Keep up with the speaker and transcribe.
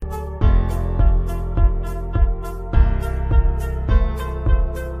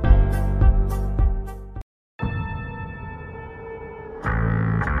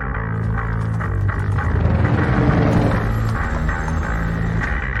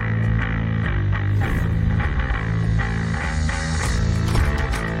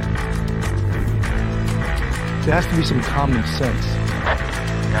There has to be some common sense.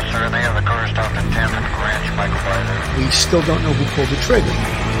 Yes, sir. They have the car stopped in 10th and Ranch, Michael Ryder. We still don't know who pulled the trigger.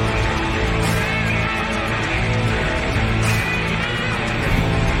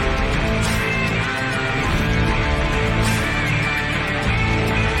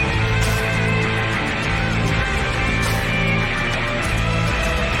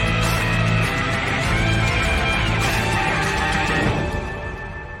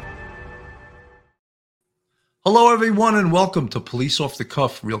 Hello, everyone, and welcome to Police Off the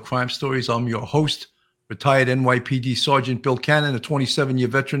Cuff, Real Crime Stories. I'm your host, retired NYPD Sergeant Bill Cannon, a 27-year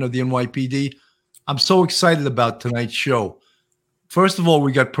veteran of the NYPD. I'm so excited about tonight's show. First of all,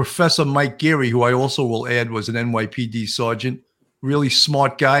 we got Professor Mike Geary, who I also will add was an NYPD sergeant, really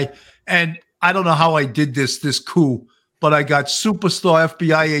smart guy. And I don't know how I did this coup, but I got superstar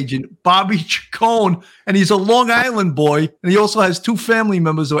FBI agent Bobby Chacon, and he's a Long Island boy, and he also has two family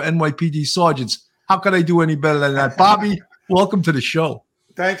members who are NYPD sergeants. How could I do any better than that? Bobby, welcome to the show.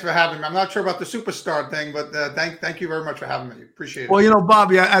 Thanks for having me. I'm not sure about the superstar thing, but thank you very much for having me. Appreciate it. Well, you know,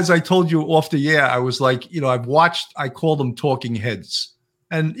 Bobby, as I told you off the air, I was like, you know, I call them talking heads.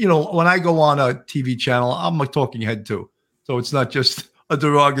 And, you know, when I go on a TV channel, I'm a talking head too. So it's not just a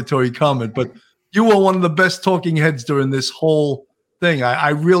derogatory comment, but you were one of the best talking heads during this whole thing. I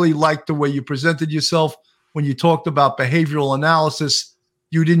really liked the way you presented yourself when you talked about behavioral analysis.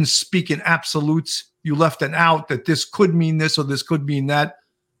 You didn't speak in absolutes. You left an out that this could mean this or this could mean that.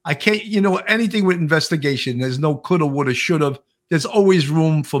 I can't, you know, anything with investigation, there's no coulda, woulda, shoulda. There's always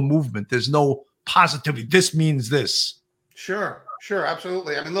room for movement. There's no positivity. This means this. Sure,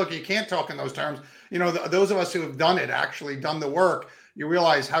 absolutely. I mean, look, you can't talk in those terms. You know, those of us who have done it, actually done the work, you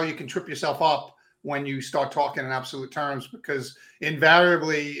realize how you can trip yourself up when you start talking in absolute terms, because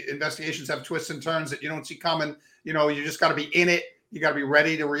invariably investigations have twists and turns that you don't see coming. You know, you just got to be in it. You got to be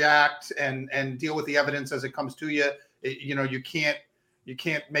ready to react and deal with the evidence as it comes to you. You know, you can't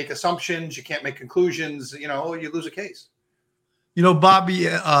make assumptions. You can't make conclusions. You know, you lose a case. You know, Bobby,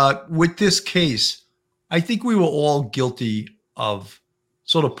 with this case, I think we were all guilty of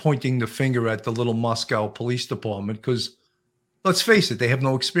sort of pointing the finger at the little Moscow Police Department because, let's face it, they have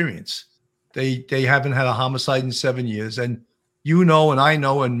no experience. They haven't had a homicide in 7 years. And you know, and I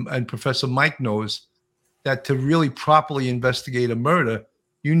know, and Professor Mike knows, that to really properly investigate a murder,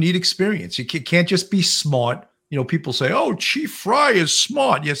 you need experience. You can't just be smart. You know, people say, oh, Chief Fry is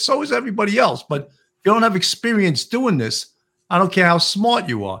smart. Yes, so is everybody else. But if you don't have experience doing this, I don't care how smart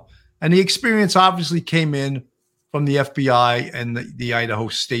you are. And the experience obviously came in from the FBI and the Idaho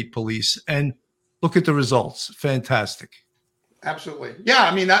State Police. And look at the results. Fantastic. Absolutely. Yeah,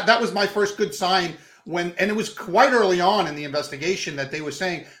 I mean, that was my first good sign. And it was quite early on in the investigation that they were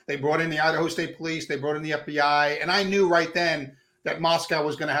saying they brought in the Idaho State Police, they brought in the FBI, and I knew right then that Moscow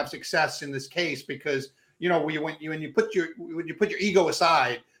was going to have success in this case because, you know, when you put your ego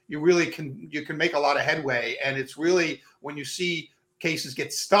aside, you can make a lot of headway. And it's really when you see cases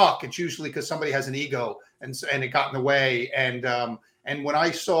get stuck, it's usually because somebody has an ego and it got in the way. And when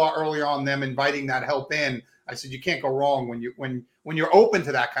I saw early on them inviting that help in, I said, you can't go wrong when you're open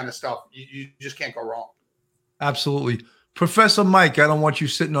to that kind of stuff. You just can't go wrong. Absolutely. Professor Mike, I don't want you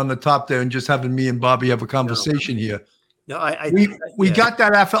sitting on the top there and just having me and Bobby have a conversation here. No, we got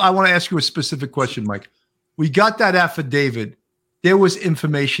that affidavit. I want to ask you a specific question, Mike. We got that affidavit. There was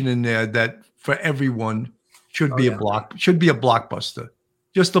information in there that for everyone should be a blockbuster.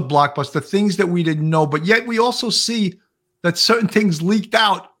 Just a blockbuster. Things that we didn't know, but yet we also see that certain things leaked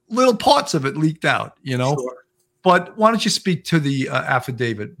out. Little parts of it leaked out, you know. Sure. But why don't you speak to the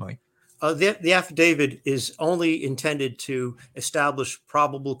affidavit, Mike? The affidavit is only intended to establish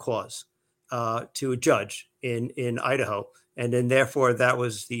probable cause to a judge in Idaho. And then therefore that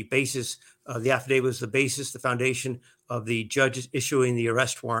was the basis. The affidavit was the basis, the foundation of the judge issuing the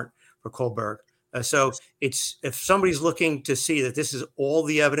arrest warrant for Kohlberg. So it's if somebody's looking to see that this is all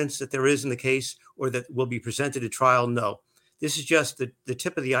the evidence that there is in the case or that will be presented at trial, no. This is just the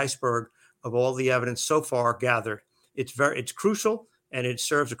tip of the iceberg of all the evidence so far gathered. It's crucial and it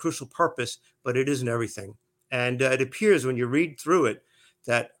serves a crucial purpose, but it isn't everything. And it appears when you read through it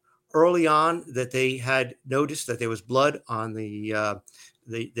that early on that they had noticed that there was blood on the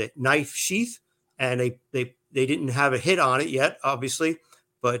knife sheath, and they didn't have a hit on it yet, obviously,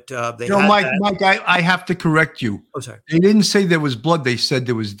 but they. No, Mike, I have to correct you. Oh, sorry. They didn't say there was blood. They said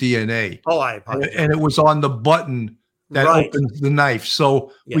there was DNA. Oh, I apologize. And it was on the button that opens the knife.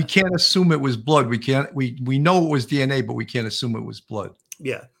 So we can't assume it was blood. We know it was DNA, but we can't assume it was blood.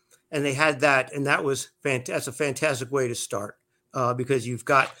 Yeah. And they had that, and that's a fantastic way to start because you've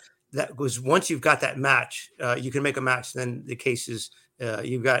got that was once you've got that match, you can make a match, then the case is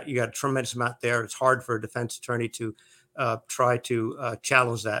you got a tremendous amount there. It's hard for a defense attorney to try to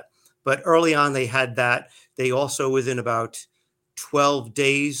challenge that. But early on, they had that. They also, within about 12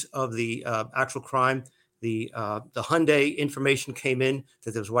 days of the actual crime, the Hyundai information came in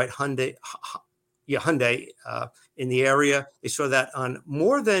that there was white Hyundai in the area. They saw that on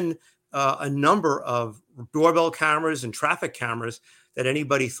more than a number of doorbell cameras and traffic cameras that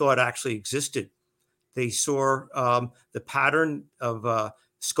anybody thought actually existed. They saw the pattern of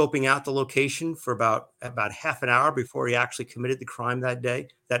scoping out the location for about half an hour before he actually committed the crime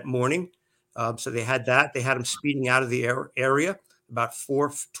that morning. So they had that. They had him speeding out of the area about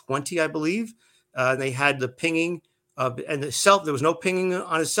 4:20, I believe. They had the pinging and there was no pinging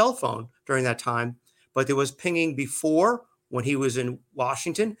on his cell phone during that time, but there was pinging before when he was in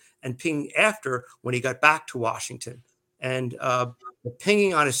Washington and pinging after when he got back to Washington. And the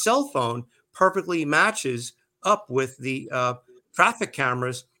pinging on his cell phone perfectly matches up with the traffic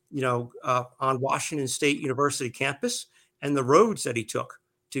cameras, on Washington State University campus and the roads that he took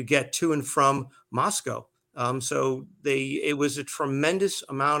to get to and from Moscow. So it was a tremendous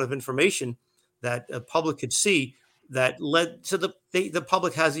amount of information that the public could see that led to the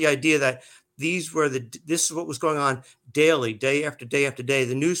public has the idea that this is what was going on daily, day after day after day.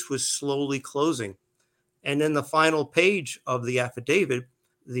 The noose was slowly closing. And then the final page of the affidavit,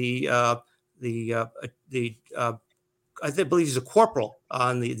 I believe he's a corporal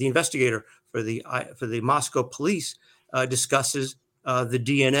on the investigator for the Moscow police, discusses the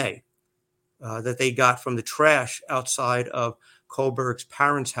DNA that they got from the trash outside of Kohlberg's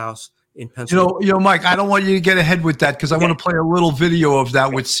parents' house in Pennsylvania. Mike, I don't want you to get ahead with that because I want to play a little video of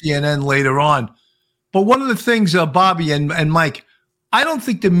that with CNN later on. But one of the things, Bobby and Mike, I don't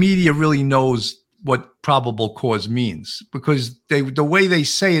think the media really knows what probable cause means because the way they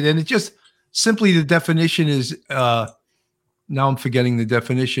say it, and it just simply the definition is, now I'm forgetting the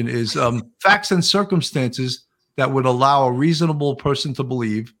definition, is facts and circumstances that would allow a reasonable person to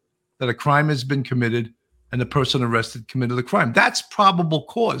believe that a crime has been committed and the person arrested committed the crime. That's probable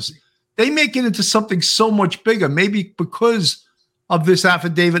cause. They make it into something so much bigger, maybe because of this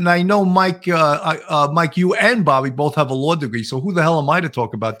affidavit. And I know Mike, you and Bobby both have a law degree. So who the hell am I to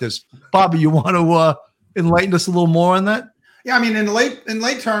talk about this? Bobby, you want to enlighten us a little more on that? Yeah, I mean, in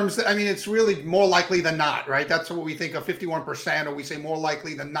lay terms, I mean, it's really more likely than not, right? That's what we think of 51%, or we say more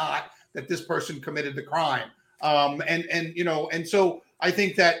likely than not that this person committed the crime. And so I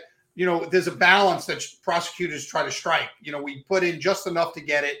think that, there's a balance that prosecutors try to strike. We put in just enough to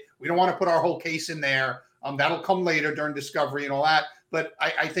get it. We don't want to put our whole case in there. That'll come later during discovery and all that. But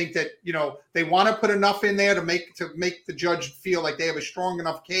I think that, they want to put enough in there to make the judge feel like they have a strong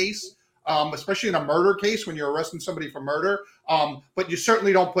enough case, especially in a murder case when you're arresting somebody for murder. But you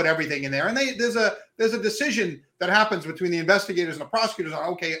certainly don't put everything in there. And there's a decision that happens between the investigators and the prosecutors on,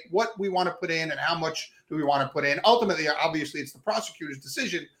 okay, what we want to put in and how much do we want to put in. Ultimately, obviously, it's the prosecutor's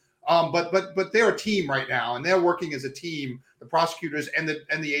decision. But they're a team right now, and they're working as a team. The prosecutors and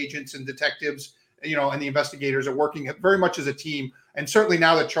the agents and detectives, and the investigators are working very much as a team. And certainly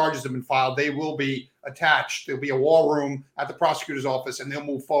now that charges have been filed, they will be attached. There'll be a war room at the prosecutor's office, and they'll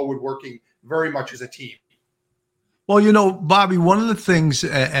move forward working very much as a team. Well, Bobby, one of the things,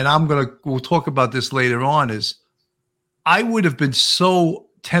 and we'll talk about this later on, is I would have been so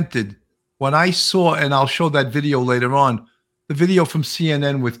tempted when I saw, and I'll show that video later on, the video from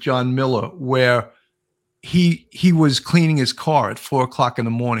CNN with John Miller, where he was cleaning his car at 4:00 in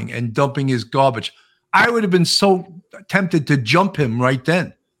the morning and dumping his garbage. I would have been so tempted to jump him right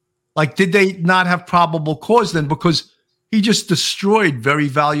then. Like, did they not have probable cause then? Because he just destroyed very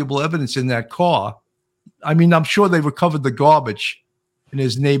valuable evidence in that car. I mean, I'm sure they recovered the garbage in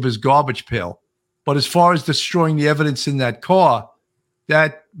his neighbor's garbage pail. But as far as destroying the evidence in that car,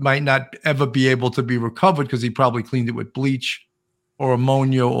 that might not ever be able to be recovered because he probably cleaned it with bleach or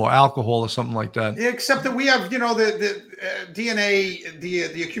ammonia or alcohol or something like that. Yeah, except that we have, the DNA,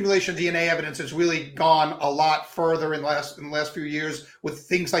 the accumulation of DNA evidence has really gone a lot further in the last few years with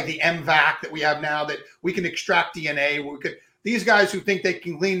things like the MVAC that we have now, that we can extract DNA. These guys who think they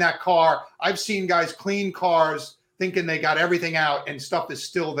can clean that car, I've seen guys clean cars thinking they got everything out and stuff is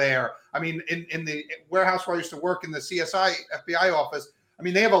still there. I mean, in the warehouse where I used to work in the CSI FBI office, I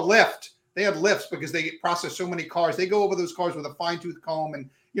mean, they have a lift. They have lifts because they process so many cars. They go over those cars with a fine-tooth comb. And,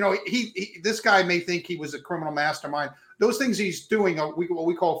 this guy may think he was a criminal mastermind. Those things he's doing are what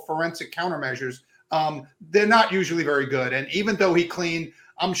we call forensic countermeasures. They're not usually very good. And even though he cleaned,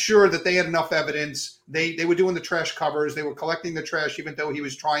 I'm sure that they had enough evidence. They were doing the trash covers. They were collecting the trash, even though he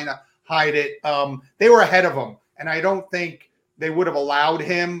was trying to hide it. They were ahead of him. And I don't think they would have allowed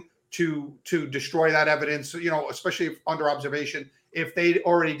him to destroy that evidence, especially if under observation, if they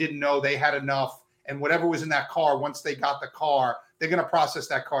already didn't know they had enough and whatever was in that car, once they got the car, they're going to process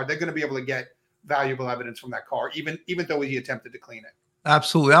that car. They're going to be able to get valuable evidence from that car, even though he attempted to clean it.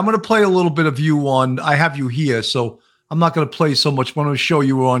 Absolutely. I'm going to play a little bit of you on, I have you here, so I'm not going to play so much. I'm going to show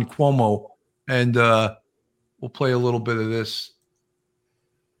you on Cuomo, and we'll play a little bit of this.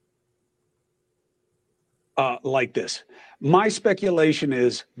 Like this. My speculation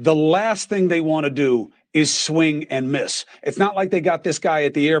is the last thing they want to do is swing and miss. It's not like they got this guy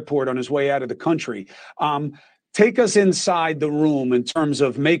at the airport on his way out of the country. Take us inside the room in terms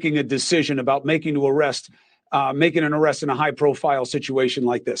of making a decision about making an arrest in a high-profile situation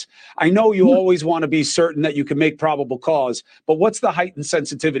like this. I know you always want to be certain that you can make probable cause, but what's the heightened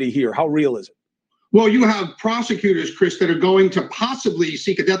sensitivity here? How real is it? Well, you have prosecutors, Chris, that are going to possibly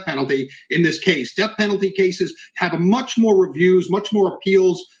seek a death penalty in this case. Death penalty cases have much more reviews, much more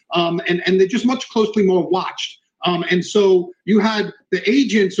appeals, and they're just much closely more watched. And so you had the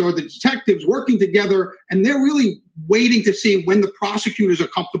agents or the detectives working together, and they're really waiting to see when the prosecutors are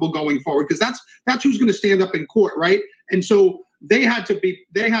comfortable going forward, because that's who's going to stand up in court, right? And so they had to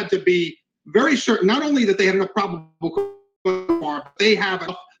be very certain, not only that they had enough probable cause, they have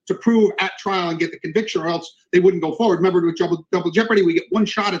enough to prove at trial and get the conviction, or else they wouldn't go forward. Remember, with double jeopardy, we get one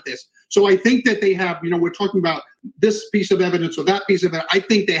shot at this. So I think that they have, we're talking about this piece of evidence or that piece of evidence. I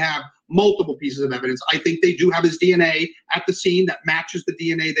think they have multiple pieces of evidence. I think they do have his DNA at the scene that matches the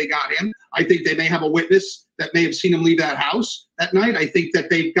DNA they got him. I think they may have a witness that may have seen him leave that house that night. I think that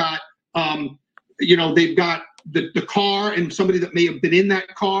they've got, they've got the car and somebody that may have been in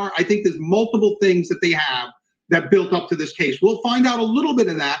that car. I think there's multiple things that they have that built up to this case. We'll find out a little bit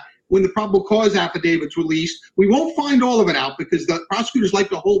of that when the probable cause affidavit's released. We won't find all of it out because the prosecutors like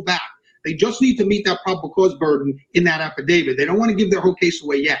to hold back. They just need to meet that probable cause burden in that affidavit. They don't want to give their whole case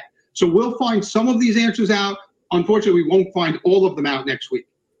away yet. So we'll find some of these answers out. Unfortunately, we won't find all of them out next week.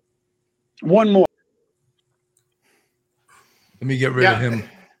 One more. Let me get rid of him.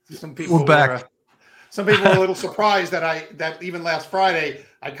 Some people We're back. Some people were a little surprised that even last Friday,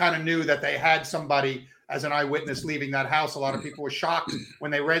 I kind of knew that they had somebody as an eyewitness leaving that house. A lot of people were shocked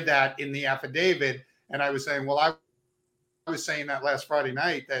when they read that in the affidavit. And I was saying, well, I was saying that last Friday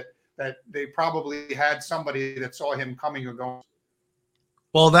night that they probably had somebody that saw him coming or going.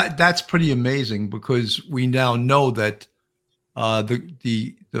 Well, that's pretty amazing, because we now know that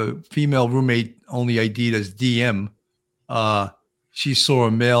the female roommate only ID'd as DM. She saw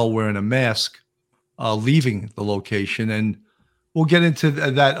a male wearing a mask leaving the location, and we'll get into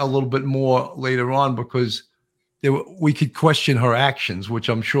that a little bit more later on, because we could question her actions, which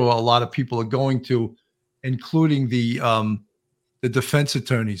I'm sure a lot of people are going to, including the defense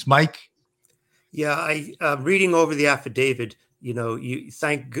attorneys. Mike? Yeah, reading over the affidavit, you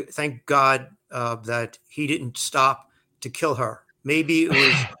thank God that he didn't stop to kill her. Maybe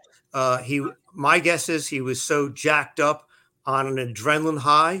it was my guess is he was so jacked up on an adrenaline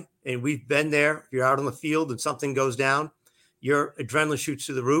high, and we've been there. If you're out on the field and something goes down, your adrenaline shoots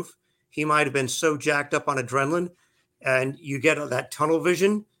through the roof. He might have been so jacked up on adrenaline, and you get that tunnel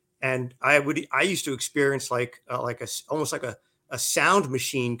vision. And I used to experience almost like a sound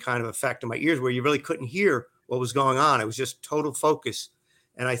machine kind of effect in my ears, where you really couldn't hear what was going on. It was just total focus.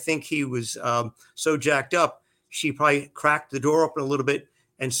 And I think he was so jacked up, she probably cracked the door open a little bit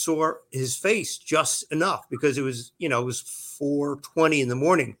and saw his face just enough, because it was 4:20 in the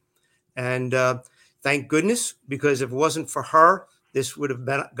morning. And thank goodness, because if it wasn't for her, this would have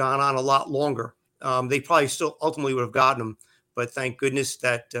gone on a lot longer. They probably still ultimately would have gotten him, but thank goodness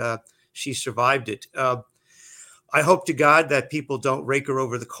that she survived it. I hope to God that people don't rake her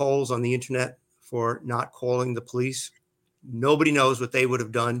over the coals on the internet for not calling the police. Nobody knows what they would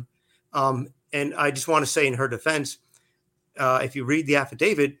have done. And I just want to say in her defense, if you read the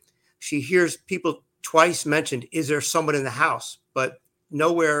affidavit, she hears people twice mentioned, is there someone in the house? But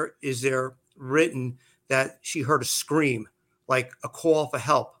nowhere is there written that she heard a scream, like a call for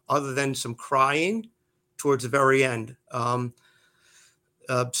help, other than some crying towards the very end.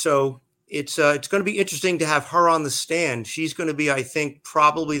 So it's going to be interesting to have her on the stand. She's going to be, I think,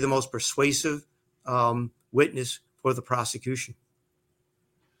 probably the most persuasive witness for the prosecution.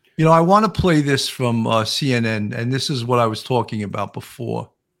 I want to play this from CNN, and this is what I was talking about before.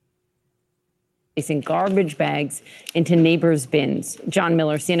 Placing garbage bags into neighbors' bins. John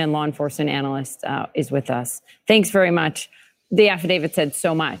Miller, CNN law enforcement analyst, is with us. Thanks very much. The affidavit said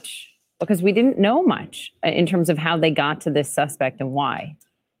so much because we didn't know much in terms of how they got to this suspect and why.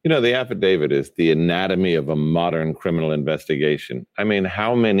 The affidavit is the anatomy of a modern criminal investigation. I mean,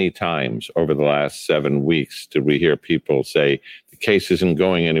 how many times over the last 7 weeks did we hear people say, the case isn't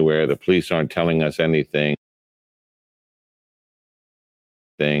going anywhere, the police aren't telling us anything?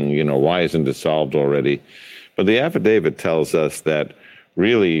 thing. You know, why isn't it solved already? But the affidavit tells us that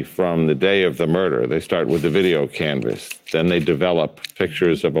really from the day of the murder, they start with the video canvas. Then they develop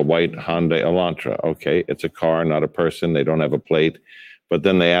pictures of a white Hyundai Elantra. Okay, it's a car, not a person. They don't have a plate. But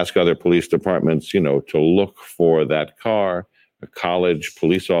then they ask other police departments, you know, to look for that car. A college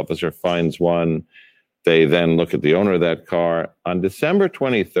police officer finds one. They then look at the owner of that car. On December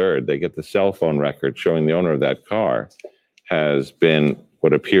 23rd, they get the cell phone record showing the owner of that car has been,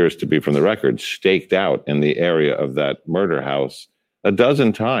 what appears to be from the record, staked out in the area of that murder house a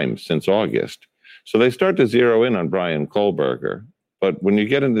dozen times since August. So they start to zero in on Brian Kohlberger. But when you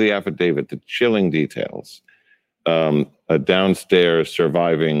get into the affidavit, the chilling details, a downstairs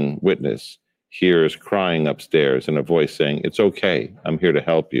surviving witness hears crying upstairs and a voice saying, "It's okay, I'm here to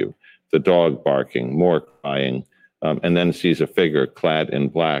help you." The dog barking, more crying, and then sees a figure clad in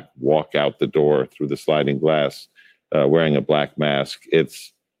black walk out the door through the sliding glass, wearing a black mask.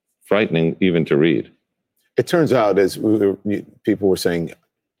 It's frightening even to read. It turns out, as people were saying,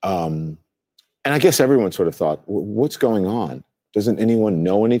 and I guess everyone sort of thought, what's going on? Doesn't anyone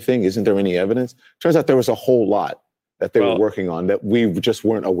know anything? Isn't there any evidence? Turns out there was a whole lot that they were working on that we just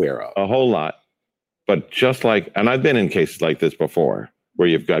weren't aware of. A whole lot. But just like, and I've been in cases like this before, where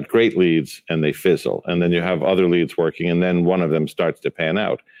you've got great leads and they fizzle, and then you have other leads working, and then one of them starts to pan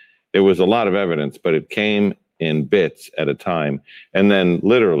out. There was a lot of evidence, but it came in bits at a time. And then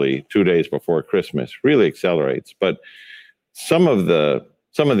literally 2 days before Christmas really accelerates. But some of the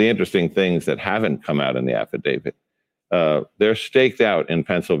interesting things that haven't come out in the affidavit, they're staked out in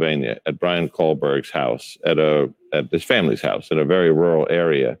Pennsylvania at Brian Kohlberg's house, at his family's house in a very rural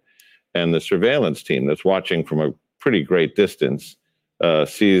area. And the surveillance team that's watching from a pretty great distance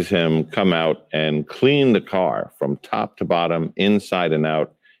sees him come out and clean the car from top to bottom, inside and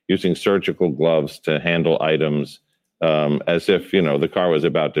out, using surgical gloves to handle items as if, you know, the car was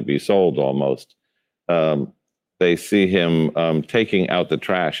about to be sold almost. They see him taking out the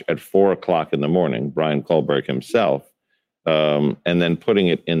trash at 4 o'clock in the morning, Brian Kohlberg himself, and then putting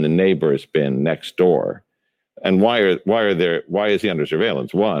it in the neighbor's bin next door. And why is he under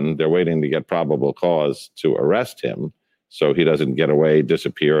surveillance? One, they're waiting to get probable cause to arrest him so he doesn't get away,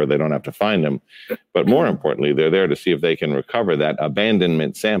 disappear, or they don't have to find him. But more importantly, they're there to see if they can recover that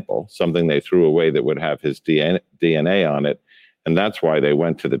abandonment sample, something they threw away that would have his DNA on it. And that's why they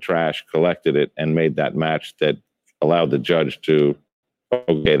went to the trash, collected it, and made that match that allowed the judge to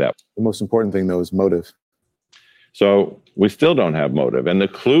okay that. The most important thing, though, is motive. So we still don't have motive. And the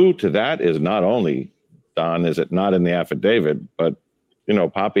clue to that is not only, Don, is it not in the affidavit, but, you know,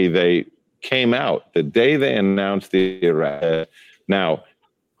 Poppy, they came out the day they announced the arrest. Now,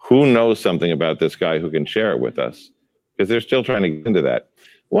 who knows something about this guy who can share it with us? Because they're still trying to get into that.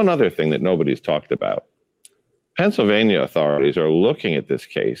 One other thing that nobody's talked about. Pennsylvania authorities are looking at this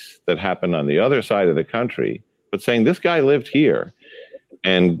case that happened on the other side of the country, but saying this guy lived here.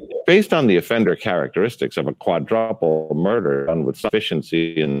 And based on the offender characteristics of a quadruple murder done with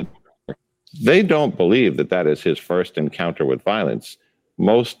sufficiency, and they don't believe that that is his first encounter with violence.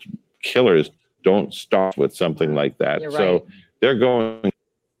 Most killers don't start with something like that. You're so right. they're going.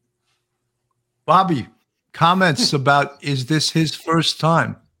 Bobby, comments about, is this his first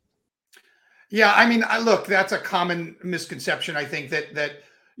time? Yeah, I mean, look, that's a common misconception. I think that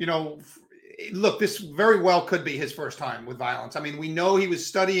you know, look, this very well could be his first time with violence. I mean, we know he was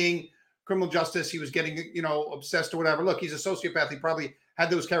studying criminal justice. He was getting, you know, obsessed or whatever. Look, he's a sociopath. He probably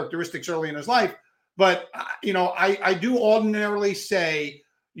had those characteristics early in his life. But you know, I do ordinarily say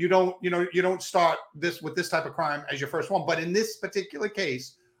you don't start this with this type of crime as your first one. But in this particular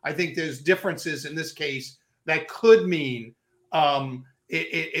case, I think there's differences in this case that could mean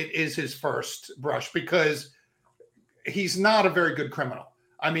it is his first brush, because he's not a very good criminal.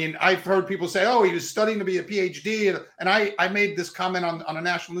 I mean, I've heard people say, oh, he was studying to be a PhD. And I made this comment on a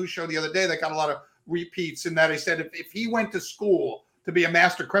national news show the other day that got a lot of repeats, in that I said, if he went to school to be a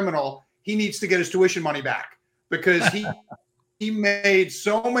master criminal, he needs to get his tuition money back, because he made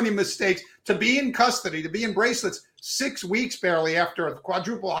so many mistakes. To be in custody, to be in bracelets 6 weeks barely after a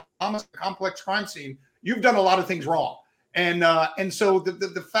quadruple homicide complex crime scene, you've done a lot of things wrong. And so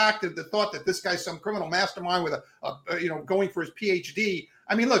the fact that the thought that this guy's some criminal mastermind with a going for his PhD.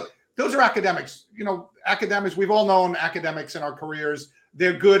 I mean, look, those are academics. You know, academics, we've all known academics in our careers.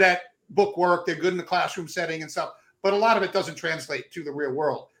 They're good at book work. They're good in the classroom setting and stuff. But a lot of it doesn't translate to the real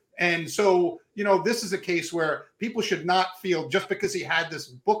world. And so, you know, this is a case where people should not feel, just because he had this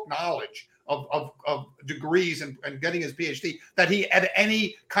book knowledge of degrees and getting his PhD, that he had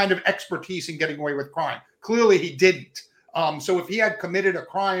any kind of expertise in getting away with crime. Clearly he didn't. So if he had committed a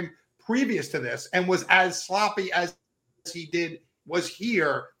crime previous to this and was as sloppy as he did was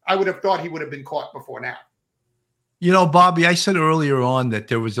here, I would have thought he would have been caught before now. You know, Bobby, I said earlier on that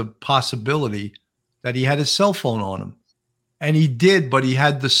there was a possibility that he had his cell phone on him. And he did, but he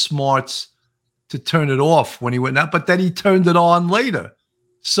had the smarts to turn it off when he went out, but then he turned it on later.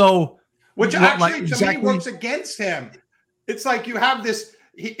 So, which actually to me works against him. It's like you have this,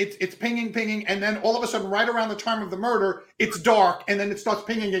 it's pinging, and then all of a sudden, right around the time of the murder, it's dark, and then it starts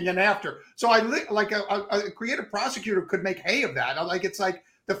pinging again after. So a creative prosecutor could make hay of that. It's like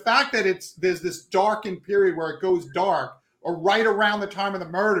the fact that there's this darkened period where it goes dark, or right around the time of the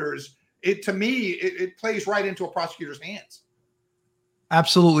murders. To me, it plays right into a prosecutor's hands.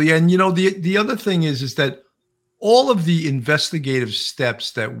 Absolutely. And, you know, the other thing is that all of the investigative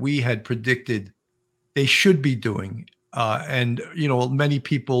steps that we had predicted they should be doing, and, you know, many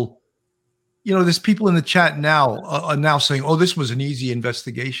people, you know, there's people in the chat now are now saying, oh, this was an easy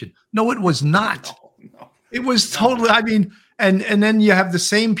investigation. No, it was not. No. It was totally, I mean, and then you have the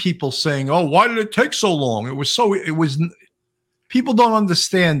same people saying, oh, why did it take so long? People don't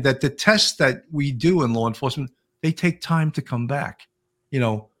understand that the tests that we do in law enforcement, they take time to come back. You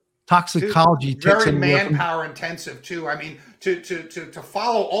know, toxicology takes very manpower intensive too. I mean, to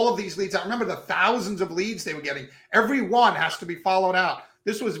follow all of these leads. I remember the thousands of leads they were getting. Every one has to be followed out.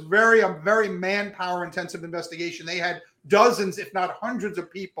 This was a very manpower intensive investigation. They had dozens, if not hundreds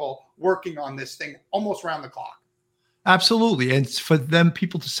of people working on this thing almost around the clock. Absolutely. And for them,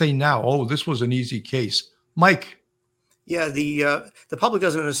 people to say now, oh, this was an easy case. Mike. Yeah, the public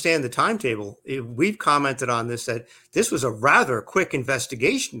doesn't understand the timetable. We've commented on this, that this was a rather quick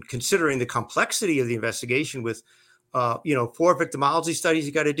investigation, considering the complexity of the investigation. With 4 victimology studies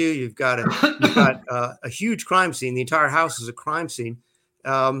you got to do. You've got a huge crime scene. The entire house is a crime scene.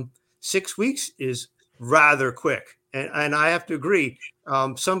 6 weeks is rather quick, and I have to agree.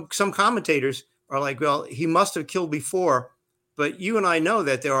 Some commentators are like, well, he must have killed before, but you and I know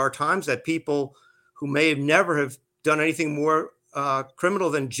that there are times that people who may have never have done anything more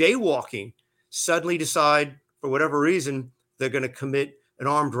criminal than jaywalking suddenly decide, for whatever reason, they're going to commit an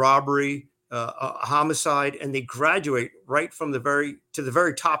armed robbery, a homicide, and they graduate right from the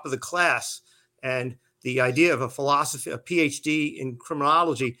very top of the class. And the idea of a PhD in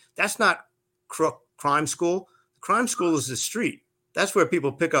criminology, that's not crime school. Crime school is the street. That's where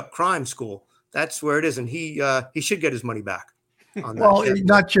people pick up crime school. That's where it is, and he should get his money back. Well,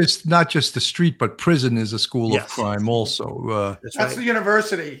 not just the street, but prison is a school of crime also. That's the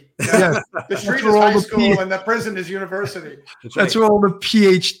university. Yeah. The street is high school and the prison is university. That's where all the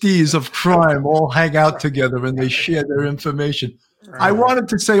PhDs of crime all hang out together and they share their information. Right. I wanted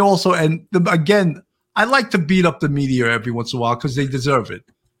to say also, and again, I like to beat up the media every once in a while because they deserve it.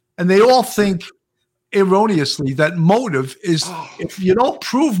 And they all think erroneously that motive is, if you don't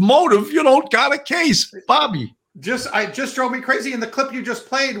prove motive, you don't got a case. Bobby. Just drove me crazy in the clip you just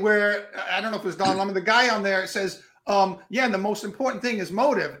played, where I don't know if it was Don Lemon, the guy on there says, and the most important thing is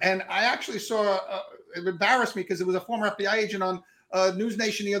motive. And I actually saw it embarrassed me because it was a former FBI agent on News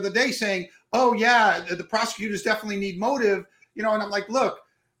Nation the other day saying, oh yeah, the prosecutors definitely need motive, and I'm like, look,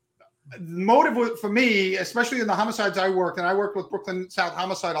 motive for me, especially in the homicides I worked, and I worked with Brooklyn South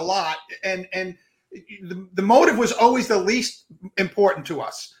Homicide a lot, and the motive was always the least important to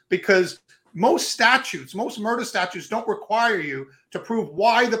us, because most murder statutes don't require you to prove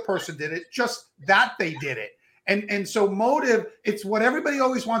why the person did it, just that they did it. And so motive, it's what everybody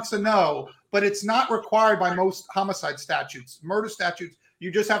always wants to know, but it's not required by most homicide statutes. Murder statutes, you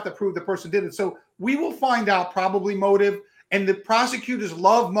just have to prove the person did it. So we will find out probably motive, and the prosecutors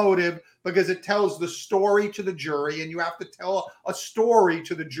love motive because it tells the story to the jury, and you have to tell a story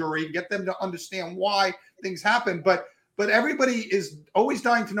to the jury, get them to understand why things happen. But everybody is always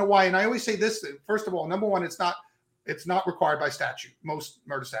dying to know why. And I always say this, first of all, number one, it's not required by statute, most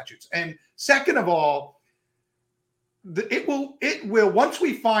murder statutes. And second of all, it will, once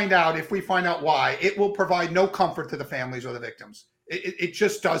we find out, if we find out why, it will provide no comfort to the families or the victims. It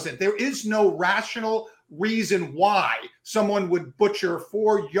just doesn't. There is no rational reason why someone would butcher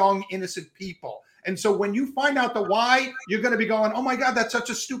 4 young, innocent people. And so when you find out the why, you're going to be going, oh my God, that's such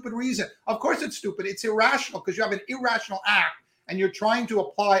a stupid reason. Of course it's stupid. It's irrational because you have an irrational act and you're trying to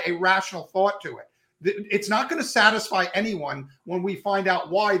apply a rational thought to it. It's not going to satisfy anyone when we find out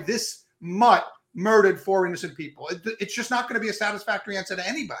why this mutt murdered 4 innocent people. It's just not going to be a satisfactory answer to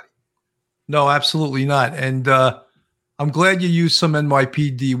anybody. No, absolutely not. And I'm glad you used some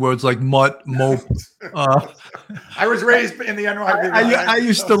NYPD words like mutt, mope. I was raised in the NYPD. I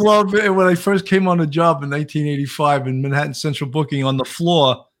used to love it when I first came on the job in 1985 in Manhattan Central Booking, on the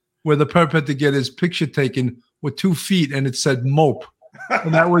floor where the perp had to get his picture taken with 2 feet, and it said mope.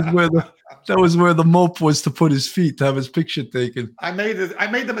 And that was where That was where the mope was to put his feet to have his picture taken. I made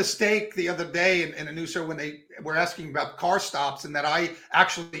the mistake the other day in a news show when they were asking about car stops, and that I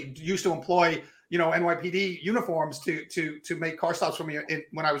actually used to employ NYPD uniforms to make car stops for me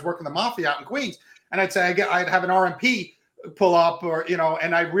when I was working the mafia out in Queens. And I'd say I'd have an RMP pull up, or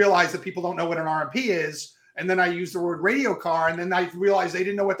and I realized that people don't know what an RMP is. And then I used the word radio car, and then I realized they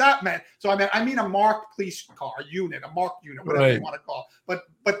didn't know what that meant. So I mean a marked police car unit, a marked unit, whatever you want to call it.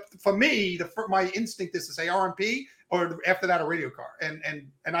 But for me, my instinct is to say RMP, or after that a radio car. And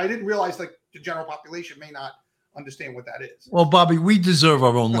I didn't realize like the general population may not understand what that is. Well, Bobby, we deserve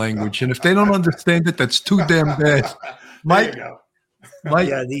our own language, and if they don't understand it, that's too damn bad. Mike, yeah,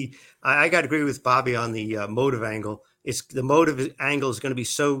 I got to agree with Bobby on the motive angle. The motive angle is going to be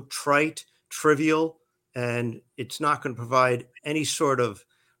so trite, trivial, and it's not going to provide any sort of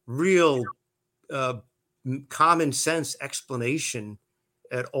real common sense explanation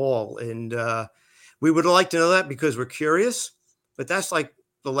at all. And we would like to know that because we're curious, but that's like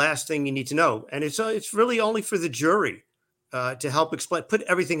the last thing you need to know. And it's really only for the jury to help explain, put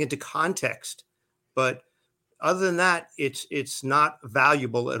everything into context. But other than that, it's not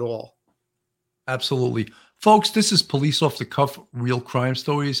valuable at all. Absolutely. Folks, this is Police Off the Cuff, real crime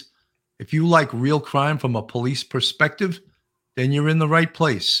stories. If you like real crime from a police perspective, then you're in the right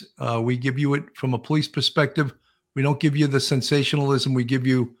place. We give you it from a police perspective. We don't give you the sensationalism. We give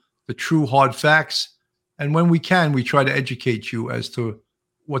you the true hard facts. And when we can, we try to educate you as to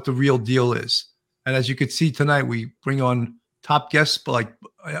what the real deal is. And as you can see tonight, we bring on top guests like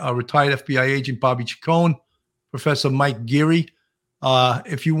our retired FBI agent, Bobby Chacon, Professor Mike Geary.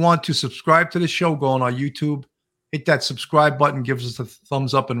 If you want to subscribe to the show, go on our YouTube, hit that subscribe button, give us a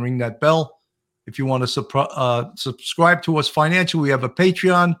thumbs up and ring that bell. If you want to subscribe to us financially, we have a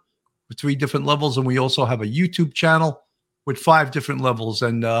Patreon with 3 different levels, and we also have a YouTube channel with 5 different levels.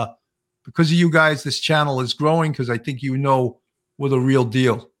 And because of you guys, this channel is growing because I think we're the real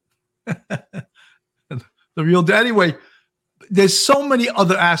deal. The real deal. Anyway, there's so many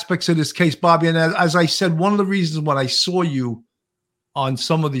other aspects of this case, Bobby. And as I said, one of the reasons when I saw you on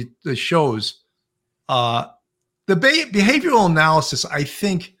some of the shows, the behavioral analysis, I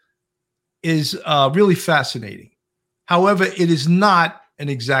think, is really fascinating. However, it is not an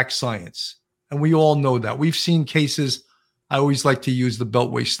exact science. And we all know that. We've seen cases. I always like to use the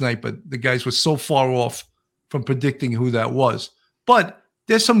Beltway sniper. The guys were so far off from predicting who that was. But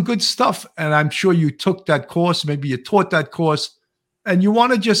there's some good stuff. And I'm sure you took that course. Maybe you taught that course. And you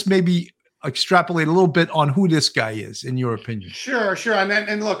want to just maybe extrapolate a little bit on who this guy is, in your opinion. Sure.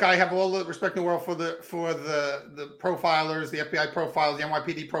 And look, I have all the respect in the world for the profilers, the FBI profilers, the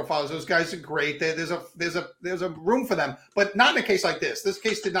NYPD profilers. Those guys are great. There's a room for them, but not in a case like this. This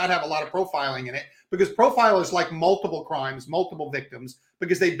case did not have a lot of profiling in it because profilers like multiple crimes, multiple victims,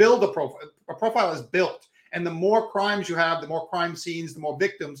 because they build a profile. A profile is built, and the more crimes you have, the more crime scenes, the more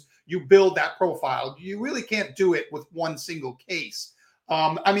victims, you build that profile. You really can't do it with one single case.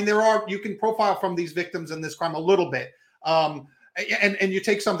 I mean, you can profile from these victims in this crime a little bit. And you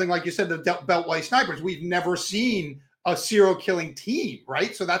take something like you said, the Beltway snipers. We've never seen a serial killing team,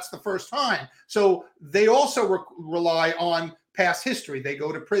 right? So that's the first time. So they also rely on past history. They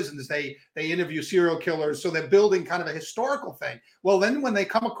go to prisons. They interview serial killers. So they're building kind of a historical thing. Well, then when they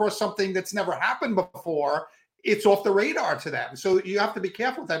come across something that's never happened before, it's off the radar to them. So you have to be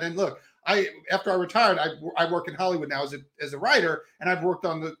careful with that. And look, after I retired, I work in Hollywood now as a writer, and I've worked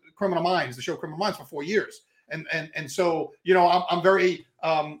on the Criminal Minds, the show Criminal Minds, for 4 years. And so, I'm very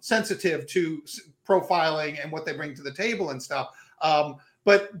sensitive to profiling and what they bring to the table and stuff.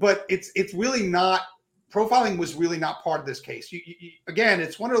 But it's really not, profiling was really not part of this case. Again,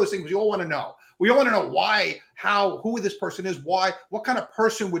 it's one of those things we all want to know. We all want to know why, how, who this person is, why, what kind of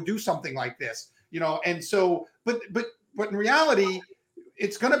person would do something like this, and so, but in reality,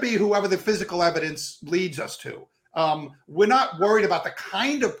 it's going to be whoever the physical evidence leads us to. We're not worried about the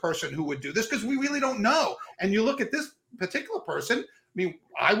kind of person who would do this because we really don't know. And you look at this particular person, I mean,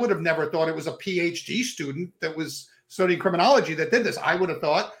 I would have never thought it was a PhD student that was studying criminology that did this. I would have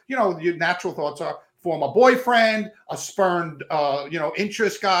thought, your natural thoughts are former boyfriend, a spurned,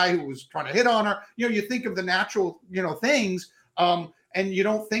 interest guy who was trying to hit on her. You think of the natural, things. And you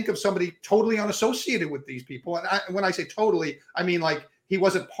don't think of somebody totally unassociated with these people. And when I say totally, I mean like, he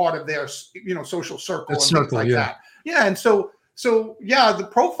wasn't part of their, social circle and things like that. Yeah. And so yeah, the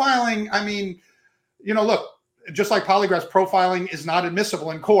profiling, I mean, look, just like polygraphs, profiling is not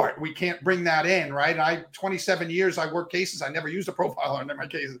admissible in court. We can't bring that in, right? And 27 years I worked cases. I never used a profiler in my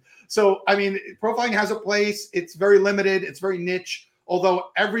cases. So, I mean, profiling has a place. It's very limited. It's very niche.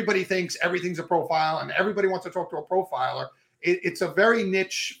 Although everybody thinks everything's a profile and everybody wants to talk to a profiler, it's a very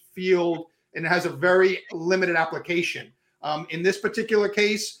niche field and it has a very limited application. In this particular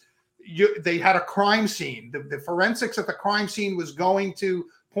case, they had a crime scene. The forensics at the crime scene was going to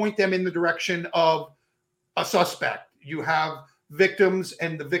point them in the direction of a suspect. You have victims,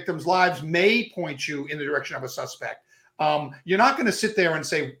 and the victims' lives may point you in the direction of a suspect. You're not going to sit there and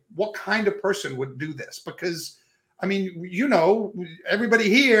say, what kind of person would do this? Because, I mean, you know, everybody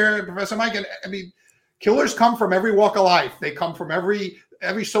here, Professor Mike, I mean, killers come from every walk of life. They come from every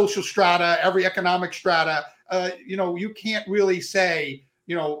social strata, every economic strata. You know, you can't really say,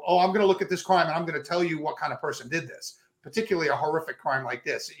 you know, oh, I'm going to look at this crime and I'm going to tell you what kind of person did this, particularly a horrific crime like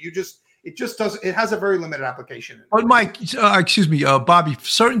this. It has a very limited application. But Mike, excuse me, Bobby,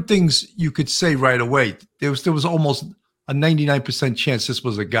 certain things you could say right away. There was almost a 99% chance this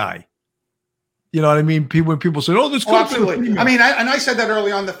was a guy. You know what I mean? When people say, "Oh, this could have been a female." I mean, I said that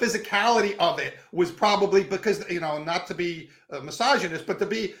early on. The physicality of it was probably because, you know, not to be misogynist, but to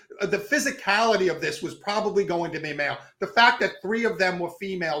be the physicality of this was probably going to be male. The fact that 3 of them were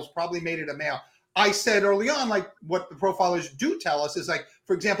females probably made it a male. I said early on, like what the profilers do tell us is, like,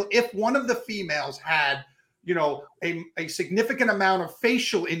 for example, if one of the females had, you know, a significant amount of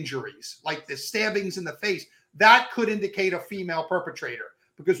facial injuries, like the stabbings in the face, that could indicate a female perpetrator.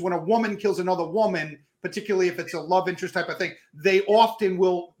 Because when a woman kills another woman, particularly if it's a love interest type of thing, they often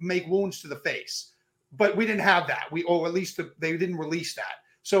will make wounds to the face. But we didn't have that. Or at least they didn't release that.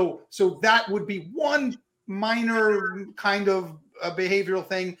 So that would be one minor kind of behavioral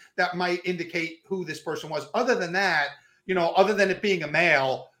thing that might indicate who this person was. Other than that, you know, other than it being a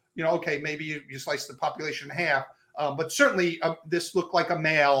male, you know, okay, maybe you slice the population in half. But certainly this looked like a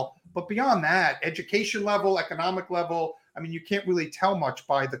male. But beyond that, education level, economic level, I mean, you can't really tell much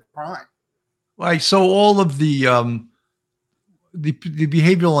by the crime. Right. So all of the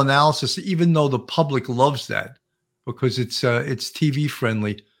behavioral analysis, even though the public loves that because it's TV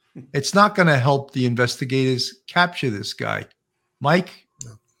friendly, it's not going to help the investigators capture this guy. Mike?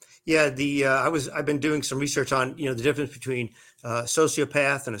 Yeah, I've been doing some research on, you know, the difference between a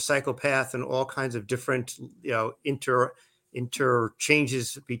sociopath and a psychopath and all kinds of different, you know,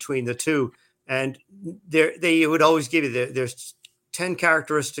 interchanges between the two. And they would always give you there's 10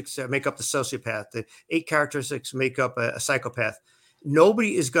 characteristics that make up the sociopath. The 8 characteristics make up a psychopath.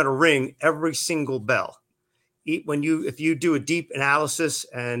 Nobody is going to ring every single bell. If you do a deep analysis,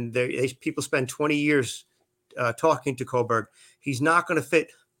 and people spend 20 years talking to Kohlberg, he's not going to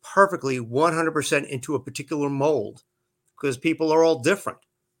fit perfectly 100% into a particular mold because people are all different.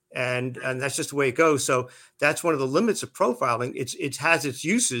 And that's just the way it goes. So that's one of the limits of profiling. It has its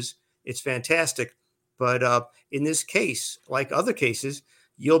uses. It's fantastic. But in this case, like other cases,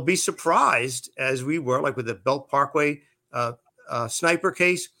 you'll be surprised, as we were, like with the Belt Parkway sniper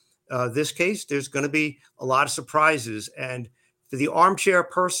case. This case, there's going to be a lot of surprises. And for the armchair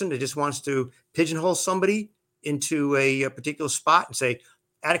person that just wants to pigeonhole somebody into a particular spot and say,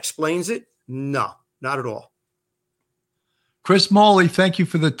 that explains it. No, not at all. Chris Morley, thank you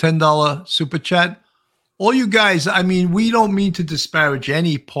for the $10 super chat. All you guys, I mean, we don't mean to disparage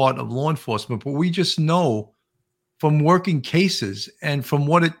any part of law enforcement, but we just know from working cases and from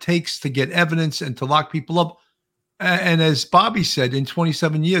what it takes to get evidence and to lock people up. And as Bobby said, in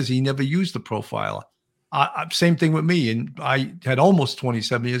 27 years, he never used a profiler. Same thing with me. And I had almost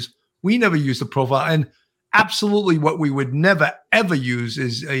 27 years. We never used a profile. And absolutely what we would never, ever use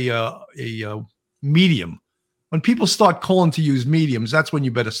is a medium. When people start calling to use mediums, that's when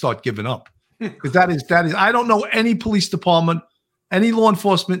you better start giving up. Because that is, I don't know any police department, any law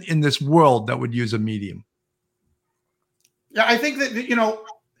enforcement in this world that would use a medium. Yeah, I think that, you know,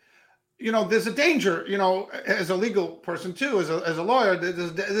 there's a danger, you know, as a legal person too, as a lawyer,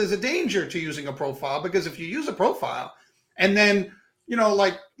 there's a danger to using a profile, because if you use a profile and then, you know,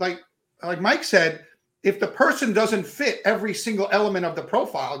 like Mike said, if the person doesn't fit every single element of the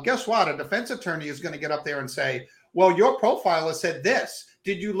profile, guess what? A defense attorney is going to get up there and say, well, your profiler said this.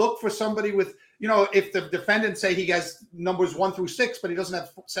 Did you look for somebody with, you know, if the defendant say he has numbers 1 through 6, but he doesn't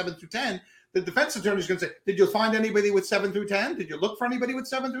have 7 through 10, the defense attorney is going to say, did you find anybody with 7 through 10? Did you look for anybody with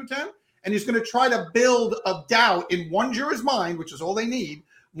 7 through 10? And he's going to try to build a doubt in one juror's mind, which is all they need,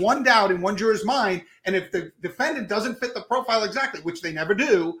 one doubt in one juror's mind. And if the defendant doesn't fit the profile exactly, which they never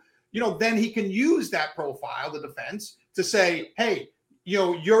do, you know, then he can use that profile, the defense, to say, hey, you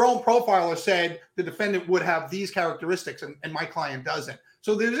know, your own profiler said the defendant would have these characteristics and my client doesn't.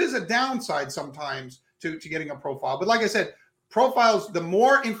 So there is a downside sometimes to getting a profile. But like I said, profiles, the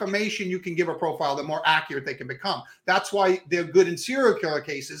more information you can give a profile, the more accurate they can become. That's why they're good in serial killer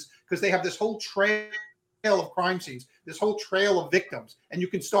cases, because they have this whole trail of crime scenes, this whole trail of victims, and you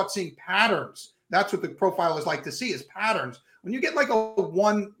can start seeing patterns. That's what the profilers like to see, is patterns. When you get like a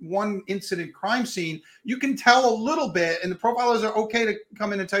one incident crime scene, you can tell a little bit, and the profilers are okay to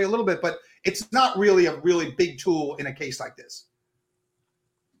come in and tell you a little bit, but it's not really a really big tool in a case like this.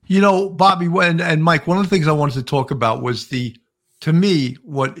 You know, Bobby and Mike, one of the things I wanted to talk about was to me,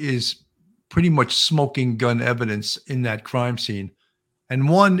 what is pretty much smoking gun evidence in that crime scene. And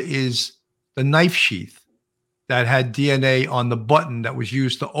one is the knife sheath that had DNA on the button that was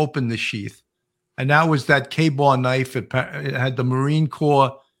used to open the sheath. And that was that K-bar knife. It had the Marine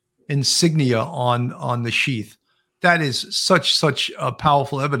Corps insignia on the sheath. That is such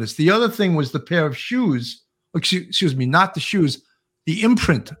powerful evidence. The other thing was the pair of shoes, excuse me, not the shoes, the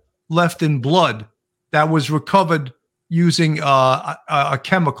imprint left in blood that was recovered using a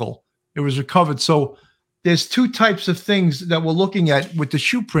chemical. It was recovered. So there's two types of things that we're looking at with the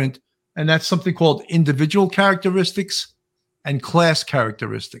shoe print, and that's something called individual characteristics and class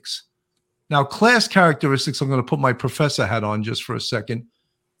characteristics. Now, class characteristics, I'm going to put my professor hat on just for a second,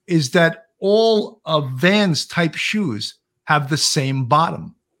 is that all of Vans type shoes have the same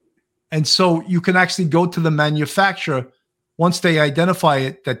bottom. And so you can actually go to the manufacturer once they identify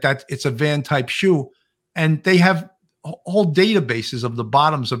it, that it's a Van type shoe, and they have whole databases of the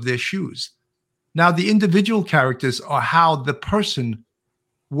bottoms of their shoes. Now, the individual characters are how the person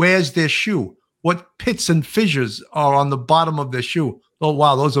wears their shoe, what pits and fissures are on the bottom of their shoe. Oh,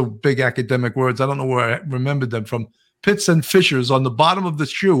 wow, those are big academic words. I don't know where I remembered them from. Pits and fissures on the bottom of the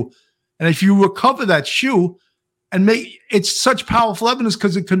shoe. And if you recover that shoe and it's such powerful evidence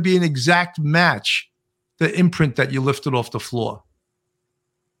because it can be an exact match, the imprint that you lifted off the floor.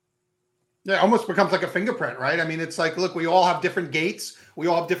 Yeah, it almost becomes like a fingerprint, right? I mean, it's like, look, we all have different gaits. We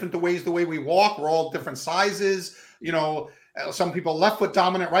all have different the way we walk. We're all different sizes. You know, some people left foot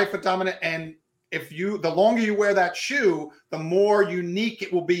dominant, right foot dominant. And the longer you wear that shoe, the more unique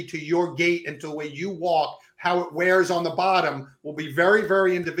it will be to your gait and to the way you walk. How it wears on the bottom will be very,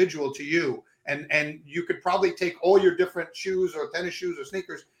 very individual to you. And you could probably take all your different shoes or tennis shoes or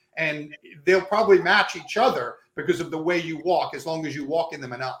sneakers, and they'll probably match each other because of the way you walk, as long as you walk in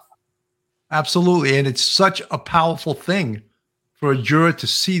them enough. Absolutely. And it's such a powerful thing for a juror to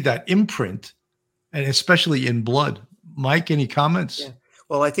see that imprint, and especially in blood. Mike, any comments? Yeah.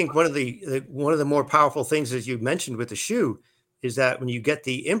 Well, I think one of the more powerful things, as you mentioned with the shoe, is that when you get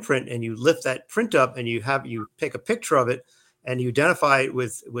the imprint and you lift that print up and you take a picture of it and you identify it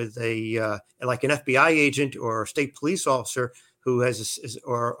with a like an FBI agent or a state police officer who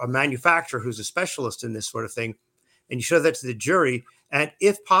or a manufacturer who's a specialist in this sort of thing, and you show that to the jury, and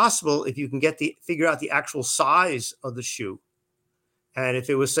if possible, if you can figure out the actual size of the shoe, and if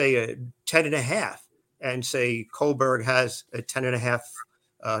it was say a 10.5, and say Kohlberg has a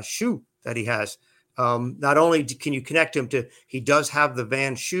 10.5 shoe that he has. Not only can you connect him to, he does have the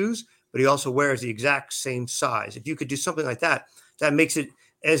Van shoes, but he also wears the exact same size. If you could do something like that, that makes it,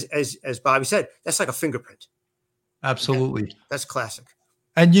 as Bobby said, that's like a fingerprint. Absolutely. That's classic.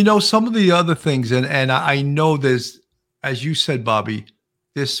 And you know, some of the other things, and I know there's, as you said, Bobby,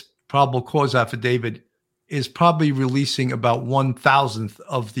 this probable cause affidavit is probably releasing about 1,000th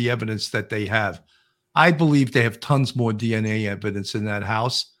of the evidence that they have. I believe they have tons more DNA evidence in that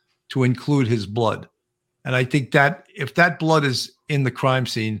house to include his blood. And I think that if that blood is in the crime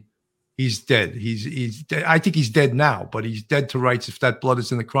scene, he's dead. He's dead. I think he's dead now, but he's dead to rights if that blood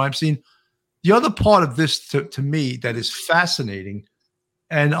is in the crime scene. The other part of this to me that is fascinating,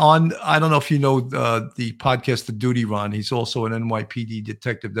 and I don't know if you know the podcast, The Duty, Ron. He's also an NYPD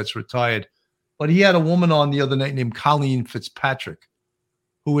detective that's retired. But he had a woman on the other night named Colleen Fitzpatrick,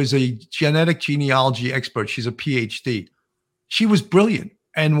 who is a genetic genealogy expert. She's a PhD. She was brilliant.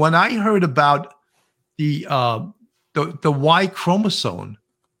 And when I heard about the Y chromosome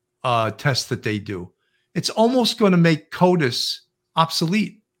test that they do, it's almost going to make CODIS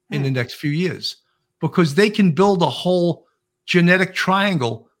obsolete in the next few years, because they can build a whole genetic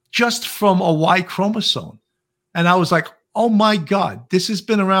triangle just from a Y chromosome. And I was like, oh my God, this has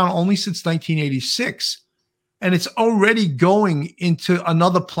been around only since 1986. And it's already going into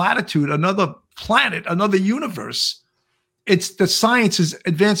another platitude, another planet, another universe. The science is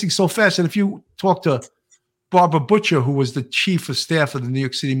advancing so fast. And if you talk to Barbara Butcher, who was the chief of staff of the New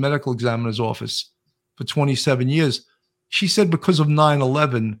York City Medical Examiner's Office for 27 years, she said because of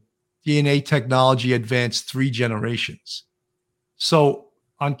 9/11, DNA technology advanced 3 generations. So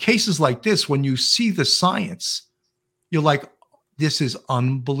on cases like this, when you see the science, you're like, this is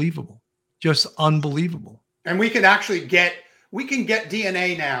unbelievable, just unbelievable. And we can get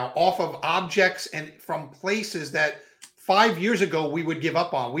DNA now off of objects and from places that 5 years ago we would give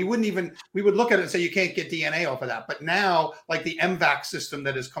up on. We would look at it and say you can't get DNA off of that. But now, like the MVAC system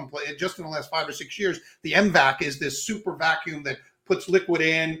that has come just in the last 5 or 6 years, the MVAC is this super vacuum that puts liquid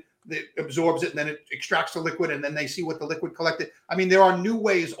in, that absorbs it, and then it extracts the liquid, and then they see what the liquid collected. I mean, there are new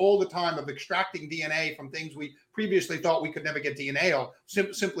ways all the time of extracting DNA from things we previously thought we could never get DNA of,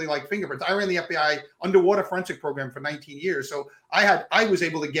 simply like fingerprints. I ran the FBI underwater forensic program for 19 years. So I was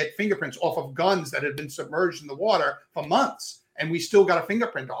able to get fingerprints off of guns that had been submerged in the water for months. And we still got a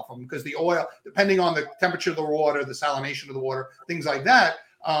fingerprint off them because the oil, depending on the temperature of the water, the salination of the water, things like that.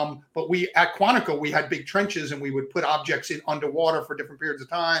 But at Quantico, we had big trenches and we would put objects in underwater for different periods of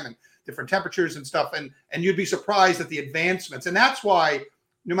time and different temperatures and stuff. And you'd be surprised at the advancements. And that's why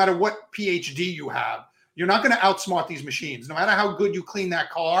no matter what PhD you have, you're not going to outsmart these machines. No matter how good you clean that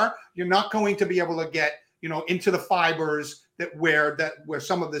car, you're not going to be able to get, into the fibers where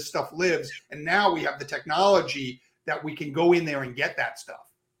some of this stuff lives. And now we have the technology that we can go in there and get that stuff.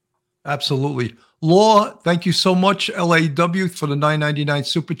 Absolutely. Law, thank you so much. LAW for the $9.99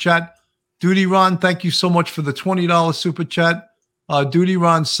 super chat. Duty Ron, thank you so much for the $20 super chat. Duty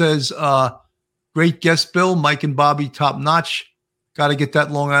Ron says, great guest, Bill. Mike and Bobby, top notch. Got to get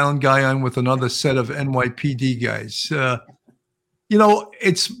that Long Island guy on with another set of NYPD guys.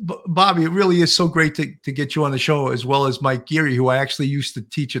 It's Bobby. It really is so great to get you on the show, as well as Mike Geary, who I actually used to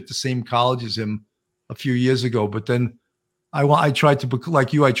teach at the same college as him a few years ago. But then I tried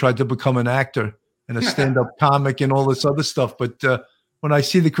to I tried to become an actor and a stand-up comic and all this other stuff. But when I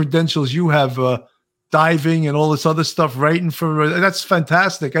see the credentials you have, diving and all this other stuff, writing that's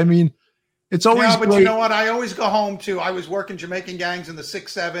fantastic. I mean, it's always but great. You know what? I always go home too. I was working Jamaican gangs in the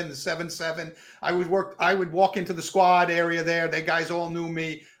 6'7", the 7'7". I would walk into the squad area there. They guys all knew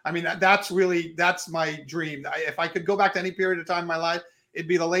me. I mean, that's my dream. If I could go back to any period of time in my life, it'd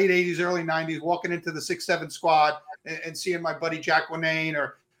be the late 80s, early 90s, walking into the 6'7" squad and seeing my buddy Jack Winane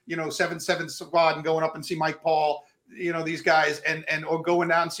or 7'7" squad and going up and see Mike Paul, these guys, and or going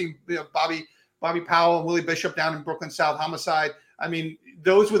down and see Bobby Powell and Willie Bishop down in Brooklyn South Homicide. I mean,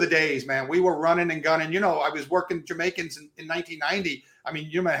 those were the days, man. We were running and gunning. I was working Jamaicans in 1990. I mean,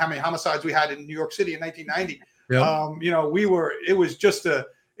 you know how many homicides we had in New York City in 1990. Yep. It was just a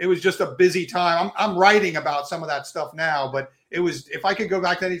busy time. I'm writing about some of that stuff now, but if I could go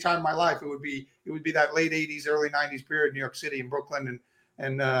back to any time in my life, it would be that late 80s, early 90s period in New York City and Brooklyn.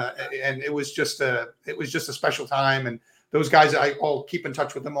 And it was just a special time. And those guys, I all keep in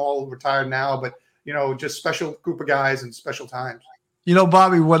touch with them, all retired now, but just special group of guys and special times.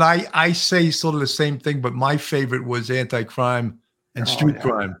 Bobby, when I say sort of the same thing, but my favorite was anti-crime and street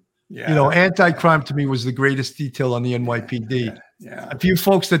crime. Yeah. Anti-crime to me was the greatest detail on the NYPD. Yeah. A few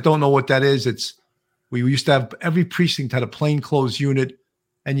folks that don't know what that is, we used to have every precinct had a plainclothes unit,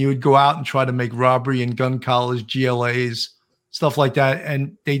 and you would go out and try to make robbery and gun collars, GLAs, stuff like that.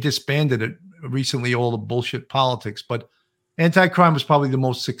 And they disbanded it recently, all the bullshit politics. But anti-crime was probably the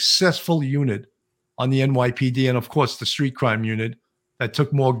most successful unit on the NYPD. And of course, the street crime unit that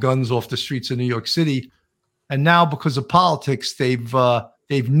took more guns off the streets of New York City. And now because of politics, they've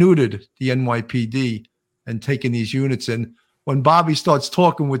neutered the NYPD and taken these units. And when Bobby starts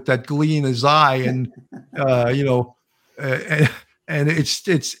talking with that glee in his eye and, and it's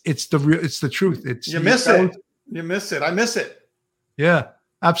the truth. You miss it. I miss it. Yeah,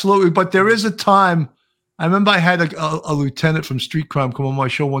 absolutely. But there is a time, I remember I had a lieutenant from street crime come on my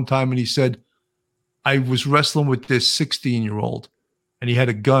show one time and he said, I was wrestling with this 16-year-old and he had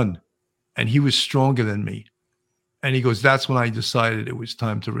a gun and he was stronger than me. And he goes, that's when I decided it was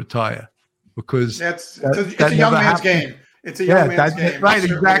time to retire because it's a young man's game. It's a young man's game. Right,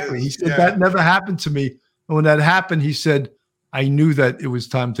 exactly. He said that never happened to me. And when that happened, he said, I knew that it was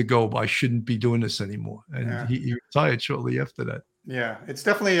time to go, but I shouldn't be doing this anymore. And he retired shortly after that. Yeah, it's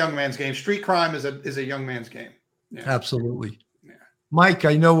definitely a young man's game. Street crime is a young man's game. Yeah. Absolutely. Yeah. Mike,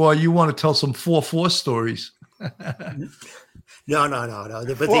 I know you want to tell some 4-4 stories. No. But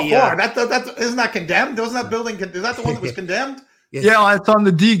 4-4. That isn't that condemned? Wasn't that building? Is that the one that was condemned? Yeah, it's on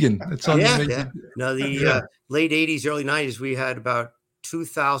the Deegan. It's on No, late 80s, early 90s, we had about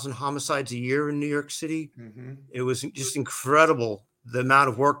 2,000 homicides a year in New York City. Mm-hmm. It was just incredible the amount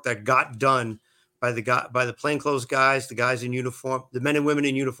of work that got done by the plainclothes guys, the guys in uniform, the men and women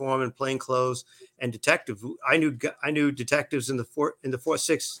in uniform and plainclothes, and detectives. I knew detectives in the Fort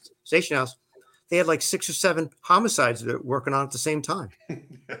 6 Station House. They had like 6 or 7 homicides that were working on at the same time.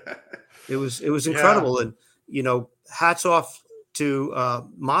 It was incredible, and hats off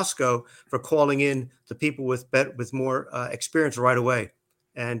to Moscow for calling in the people with more experience right away,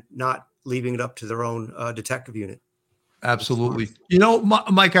 and not leaving it up to their own detective unit. Absolutely.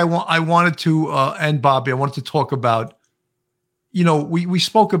 Mike, I wanted to, and Bobby, I wanted to talk about we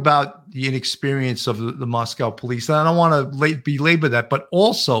spoke about the inexperience of the Moscow police, and I don't want to belabor that, but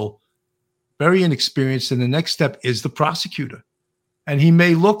also very inexperienced. And the next step is the prosecutor. And he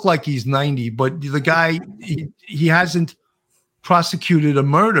may look like he's 90, but the guy, he hasn't prosecuted a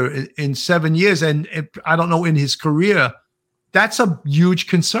murder in 7 years. And I don't know, in his career, that's a huge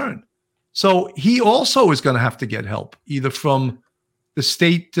concern. So he also is going to have to get help, either from the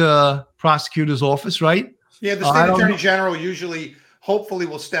state prosecutor's office, right? Yeah, the state attorney general usually, hopefully,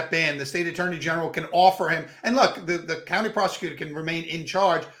 will step in. The state attorney general can offer him, and look, the county prosecutor can remain in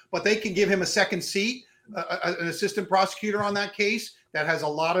charge, but they can give him a second seat, an assistant prosecutor on that case that has a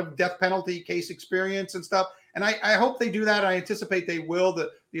lot of death penalty case experience and stuff. And I hope they do that. I anticipate they will.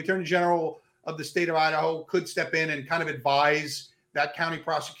 The attorney general of the state of Idaho could step in and kind of advise that county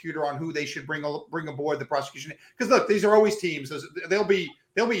prosecutor on who they should bring aboard the prosecution. Because look, these are always teams. There'll be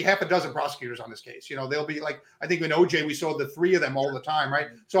half a dozen prosecutors on this case. They'll be like, I think in OJ we saw the 3 of them all the time, right?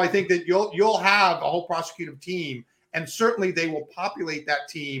 So I think that you'll have a whole prosecutive team, and certainly they will populate that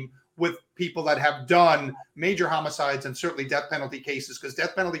team with people that have done major homicides and certainly death penalty cases. Because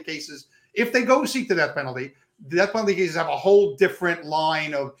death penalty cases, if they go seek the death penalty cases have a whole different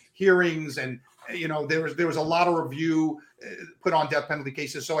line of hearings, and there was a lot of review put on death penalty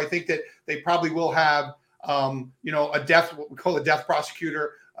cases. So I think that they probably will have what we call a death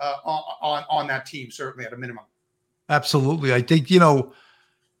prosecutor on that team, certainly at a minimum. Absolutely. I think,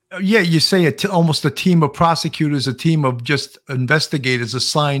 you say almost a team of prosecutors, a team of just investigators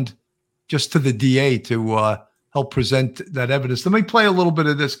assigned just to the DA to help present that evidence. Let me play a little bit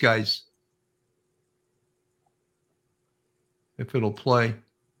of this, guys. If it'll play.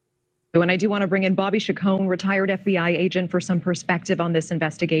 And I do want to bring in Bobby Chacon, retired FBI agent, for some perspective on this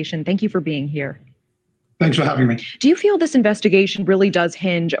investigation. Thank you for being here. Thanks for having me. Do you feel this investigation really does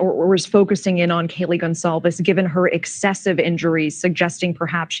hinge or is focusing in on Kaylee Goncalves, given her excessive injuries, suggesting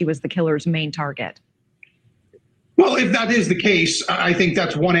perhaps she was the killer's main target? Well, if that is the case, I think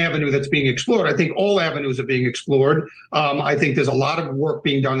that's one avenue that's being explored. I think all avenues are being explored. I think there's a lot of work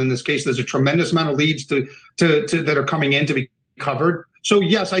being done in this case. There's a tremendous amount of leads that are coming in to be covered. So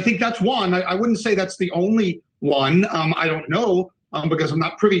yes, I think that's one. I wouldn't say that's the only one. I don't know because I'm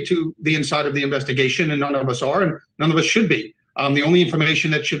not privy to the inside of the investigation, and none of us are, and none of us should be. The only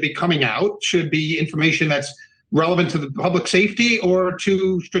information that should be coming out should be information that's relevant to the public safety or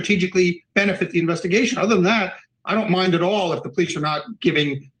to strategically benefit the investigation. Other than that, I don't mind at all if the police are not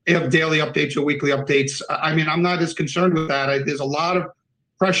giving daily updates or weekly updates. I mean, I'm not as concerned with that. There's a lot of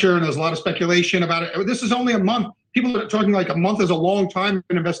pressure and there's a lot of speculation about it. This is only a month. People are talking like a month is a long time in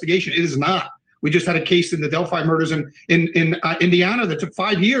an investigation. It is not. We just had a case in the Delphi murders in Indiana that took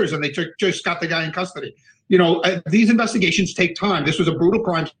 5 years, and they just got the guy in custody. These investigations take time. This was a brutal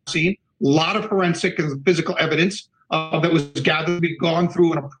crime scene. A lot of forensic and physical evidence that was gathered to be gone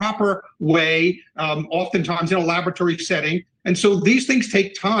through in a proper way, oftentimes in a laboratory setting. And so these things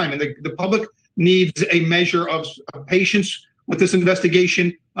take time, and the public needs a measure of patience with this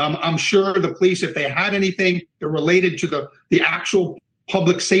investigation. I'm sure the police, if they had anything that related to the actual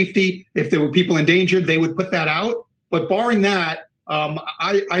public safety, if there were people endangered, they would put that out. But barring that,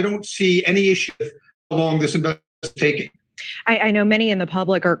 I don't see any issue along this investigation. I know many in the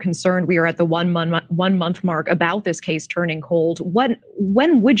public are concerned. We are at the 1 month mark about this case turning cold.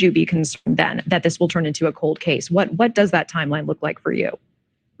 When would you be concerned then that this will turn into a cold case? What does that timeline look like for you?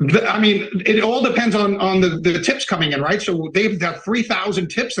 I mean, it all depends on the tips coming in, right? So they've got 3,000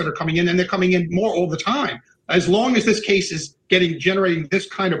 tips that are coming in, and they're coming in more all the time. As long as this case is generating this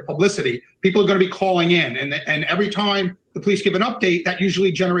kind of publicity, people are going to be calling in, and every time the police give an update, that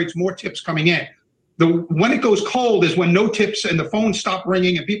usually generates more tips coming in. When it goes cold is when no tips and the phones stop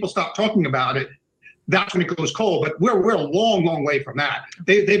ringing and people stop talking about it. That's when it goes cold. But we're a long, long way from that.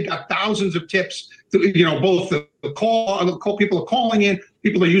 They've got thousands of tips. Both the call people are calling in,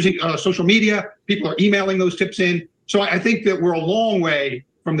 people are using social media, people are emailing those tips in. So I think that we're a long way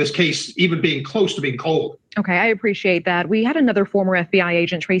from this case even being close to being cold. Okay, I appreciate that. We had another former FBI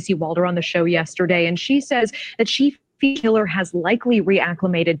agent, Tracy Walder, on the show yesterday, and she says that she feels the killer has likely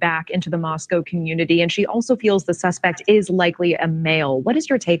reacclimated back into the Moscow community, and she also feels the suspect is likely a male. What is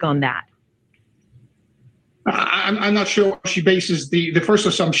your take on that? I'm not sure she bases the first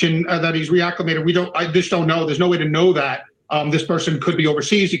assumption that he's reacclimated. I just don't know. There's no way to know that. This person could be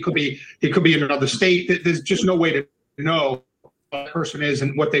overseas. He could be in another state. There's just no way to know what the person is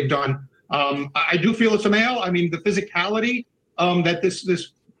and what they've done. I do feel it's a male. I mean, the physicality that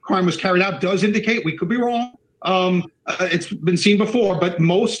this crime was carried out does indicate, we could be wrong. It's been seen before, but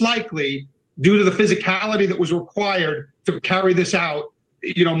most likely, due to the physicality that was required to carry this out,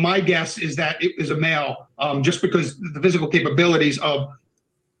 my guess is that it was a male, just because the physical capabilities of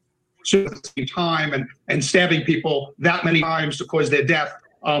at the same time and stabbing people that many times to cause their death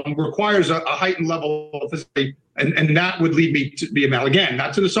requires a heightened level of physicality, and that would lead me to be a male. Again,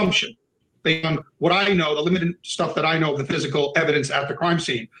 that's an assumption based on what I know, the limited stuff that I know of the physical evidence at the crime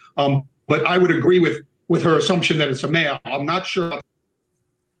scene. But I would agree with her assumption that it's a male. I'm not sure.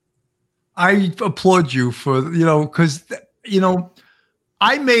 I applaud you for, because,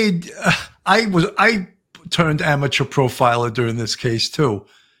 I turned amateur profiler during this case too.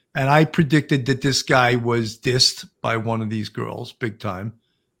 And I predicted that this guy was dissed by one of these girls big time.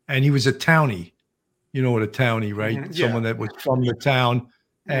 And he was a townie. You know what a townie, right? Mhm, yeah. Someone that was from the town.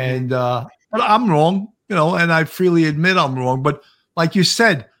 And but I'm wrong, and I freely admit I'm wrong. But like you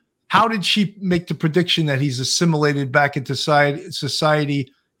said, how did she make the prediction that he's assimilated back into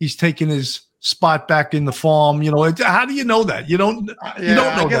society? He's taken his spot back in the farm. How do you know that? You don't know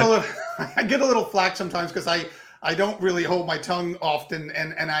that. I get a little flack sometimes because I don't really hold my tongue often,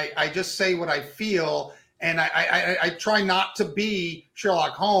 and I just say what I feel, and I try not to be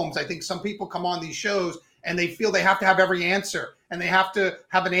Sherlock Holmes. I think some people come on these shows and they feel they have to have every answer, and they have to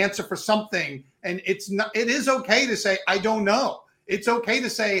have an answer for something. And it is okay to say, I don't know. It's okay to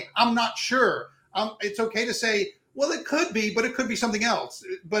say, I'm not sure. It's okay to say, well, it could be, but it could be something else.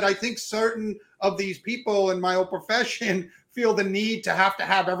 But I think certain of these people in my own profession feel the need to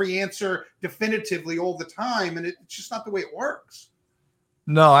have every answer definitively all the time. And it's just not the way it works.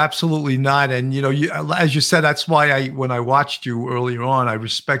 No, absolutely not. And, as you said, that's why when I watched you earlier on, I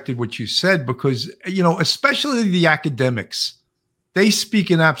respected what you said because, especially the academics, they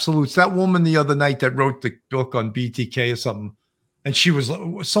speak in absolutes. That woman the other night that wrote the book on BTK or something, and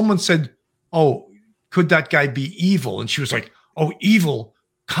someone said, oh, could that guy be evil? And she was like, oh, evil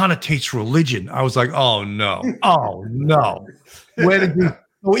connotates religion. I was like, oh, no. Oh, no.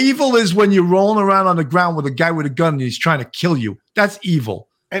 Evil is when you're rolling around on the ground with a guy with a gun and he's trying to kill you. That's evil.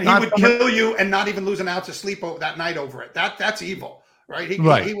 And he would kill you and not even lose an ounce of sleep that night over it. That's evil, right?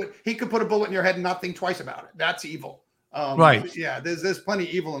 He could put a bullet in your head and not think twice about it. That's evil. Right. Yeah, there's plenty of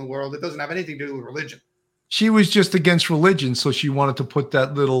evil in the world that doesn't have anything to do with religion. She was just against religion, so she wanted to put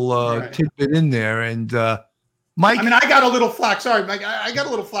that little tidbit in there. And Mike, I got a little flack. Sorry, Mike, I got a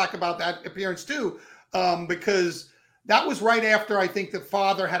little flack about that appearance too, because that was right after I think the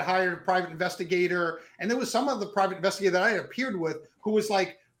father had hired a private investigator, and there was some of the private investigator that I had appeared with who was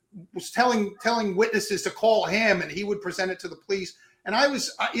telling witnesses to call him, and he would present it to the police. And I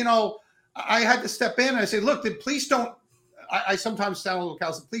had to step in and I say, look, the police don't. I sometimes sound a little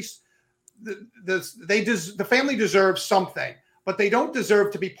callous. The police. The family deserves something, but they don't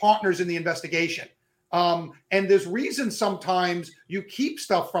deserve to be partners in the investigation. And there's reasons sometimes you keep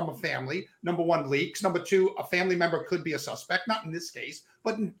stuff from a family. Number one, leaks. Number two, a family member could be a suspect, not in this case,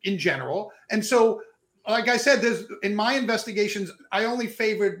 but in general. And so, like I said, in my investigations, I only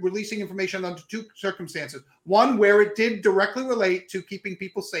favored releasing information under two circumstances. One, where it did directly relate to keeping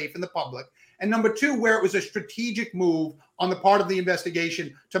people safe in the public. And number two, where it was a strategic move on the part of the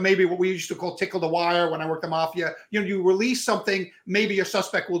investigation to maybe what we used to call tickle the wire when I worked the mafia. You release something, maybe your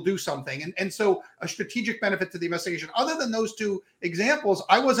suspect will do something. And so a strategic benefit to the investigation. Other than those two examples,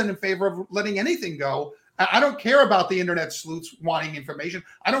 I wasn't in favor of letting anything go. I don't care about the internet sleuths wanting information.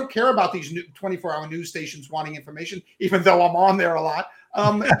 I don't care about these 24-hour news stations wanting information, even though I'm on there a lot.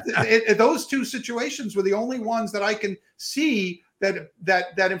 Those two situations were the only ones that I can see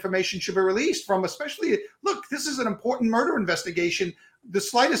that information should be released from, especially, look, this is an important murder investigation. The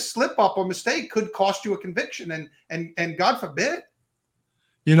slightest slip up or mistake could cost you a conviction, and God forbid.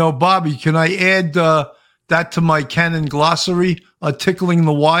 Bobby, can I add that to my canon glossary, tickling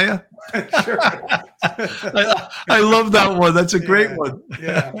the wire? Sure. I love that one. That's a great one.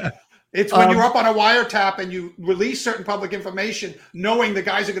 Yeah. It's when you're up on a wiretap and you release certain public information, knowing the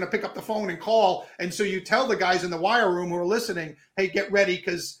guys are going to pick up the phone and call. And so you tell the guys in the wire room who are listening, hey, get ready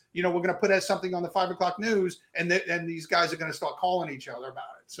because, we're going to put something on the 5 o'clock news and these guys are going to start calling each other about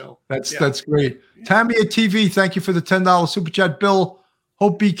it. So that's great. Tamiya TV, thank you for the $10 super chat. Bill,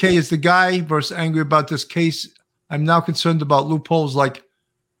 hope BK is the guy versus angry about this case. I'm now concerned about loopholes like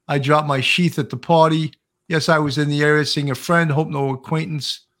I dropped my sheath at the party. Yes, I was in the area seeing a friend. Hope no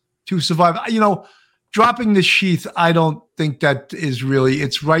acquaintance to survive. Dropping the sheath, I don't think that is really.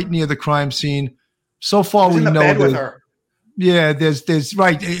 It's right near the crime scene. So far, we know bed with her. Yeah, there's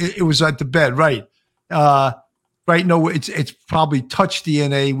right. It was at the bed, right? Right. No, it's probably touch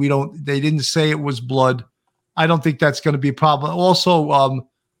DNA. They didn't say it was blood. I don't think that's going to be a problem. Also,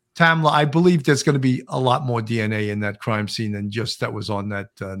 Tamla, I believe there's going to be a lot more DNA in that crime scene than just that was on that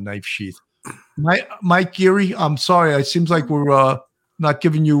knife sheath. Mike Geary, I'm sorry. It seems like we're not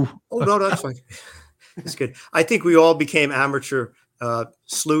giving you. Oh no, that's fine. That's good. I think we all became amateur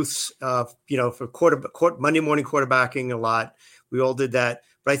sleuths. For Monday morning quarterbacking a lot. We all did that.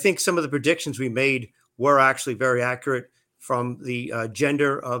 But I think some of the predictions we made were actually very accurate, from the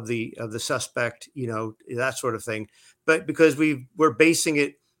gender of the suspect, that sort of thing. But because we're basing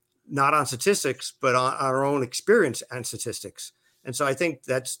it not on statistics, but on our own experience and statistics. And so I think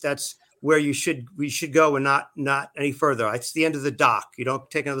that's where we should go, and not any further. It's the end of the dock. You don't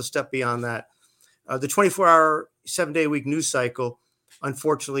take another step beyond that. The 24-hour, 7-day-a-week news cycle,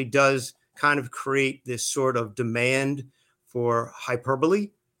 unfortunately, does kind of create this sort of demand for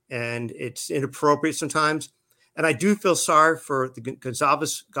hyperbole, and it's inappropriate sometimes. And I do feel sorry for the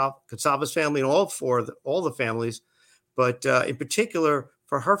Gonzalez family and all the families, but in particular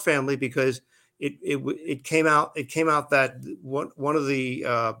for her family, because it came out that one of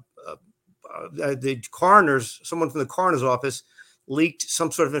the coroners, someone from the coroner's office, leaked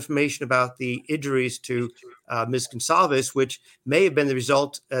some sort of information about the injuries to Ms. Gonzalez, which may have been the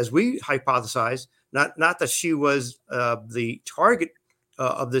result, as we hypothesize, not that she was the target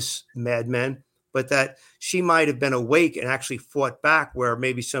of this madman, but that she might have been awake and actually fought back, where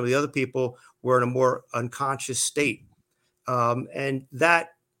maybe some of the other people were in a more unconscious state. And that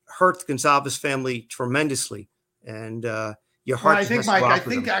hurt the Gonzalez family tremendously. And your heart. I think, Mike,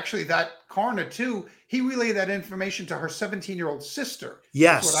 actually that coroner too, he relayed that information to her 17-year-old sister.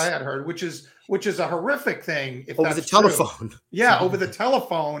 Yes. That's what I had heard, which is a horrific thing. If over that's the telephone. True. Yeah, over the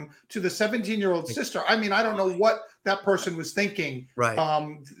telephone to the 17-year-old sister. I mean, I don't know what that person was thinking. Right.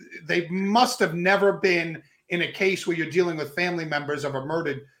 They must have never been in a case where you're dealing with family members of a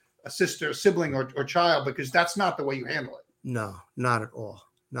murdered sister, sibling, or child, because that's not the way you handle it. No, not at all.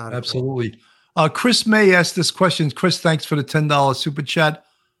 Not absolutely. Chris May asked this question. Chris, thanks for the $10 super chat.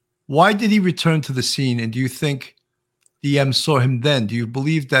 Why did he return to the scene? And do you think DM saw him then? Do you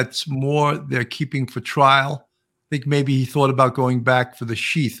believe that's more they're keeping for trial? I think maybe he thought about going back for the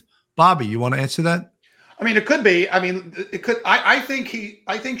sheath. Bobby, you want to answer that? I mean, it could be. I mean, it could. I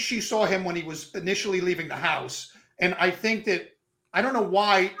think she saw him when he was initially leaving the house, and I think that I don't know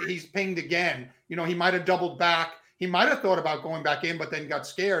why he's pinged again. You know, he might have doubled back. He might have thought about going back in, but then got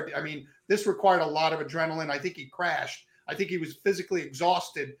scared. I mean, this required a lot of adrenaline. I think he crashed. I think he was physically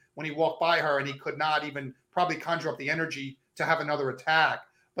exhausted when he walked by her, and he could not even probably conjure up the energy to have another attack.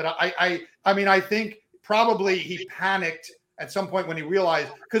 But I mean, I think probably he panicked at some point when he realized,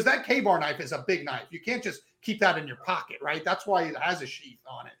 because that K-bar knife is a big knife. You can't just keep that in your pocket, right? That's why it has a sheath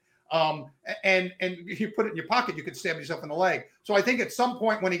on it. And if you put it in your pocket, you could stab yourself in the leg. So I think at some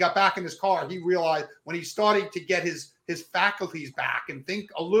point when he got back in his car, he realized, when he started to get his faculties back and think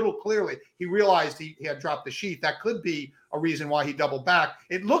a little clearly, he realized he had dropped the sheath. That could be a reason why he doubled back.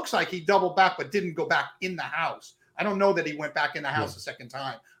 It looks like he doubled back, but didn't go back in the house. I don't know that he went back in the house a second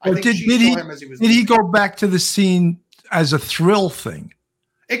time. I think she saw him as he was. Did he go back to the scene as a thrill thing?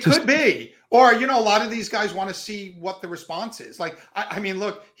 It could be. Or, you know, a lot of these guys want to see what the response is. Like, I mean,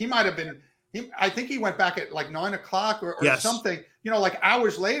 look, he might have been, I think he went back at like 9 o'clock or yes. something, you know, like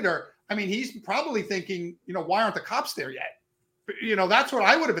hours later. I mean, he's probably thinking, you know, why aren't the cops there yet? You know, that's what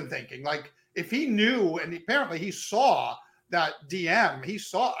I would have been thinking. Like, if he knew, and apparently he saw that DM,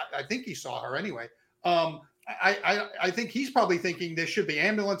 I think he saw her anyway. I think he's probably thinking there should be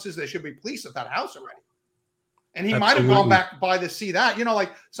ambulances, there should be police at that house already. And he might have gone back by to see that. You know,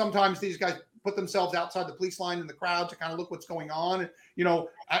 like sometimes these guys put themselves outside the police line in the crowd to kind of look what's going on. And, you know,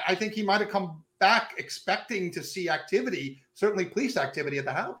 I think he might have come back expecting to see activity, certainly police activity at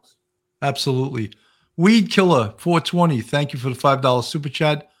the house. Absolutely. Weed Killer 420, thank you for the $5 super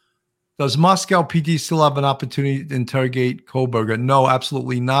chat. Does Moscow PD still have an opportunity to interrogate Kohberger? No,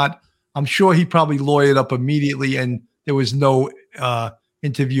 absolutely not. I'm sure he probably lawyered up immediately, and there was no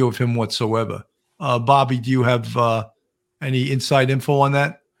interview of him whatsoever. Bobby, do you have any inside info on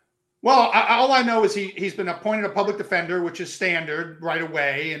that? Well, all I know is he's been appointed a public defender, which is standard right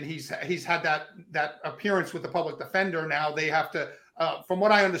away, and he's had that appearance with the public defender. Now they have to, from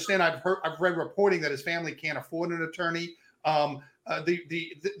what I understand, I've read reporting that his family can't afford an attorney.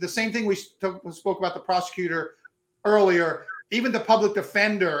 The same thing we spoke about the prosecutor earlier. Even the public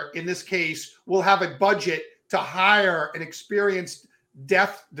defender in this case will have a budget to hire an experienced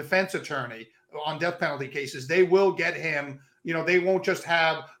defense attorney on death penalty cases. They will get him, you know, they won't just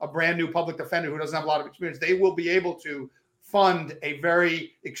have a brand new public defender who doesn't have a lot of experience. They will be able to fund a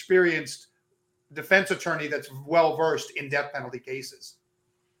very experienced defense attorney that's well-versed in death penalty cases.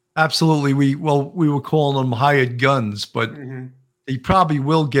 Absolutely. We were calling them hired guns, but they probably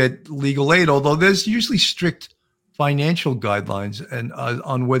will get legal aid, although there's usually strict financial guidelines and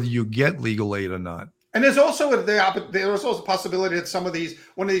on whether you get legal aid or not. And there's also a possibility that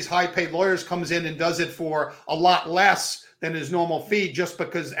one of these high-paid lawyers comes in and does it for a lot less than his normal fee, just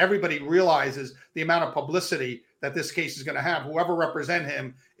because everybody realizes the amount of publicity that this case is going to have. Whoever represent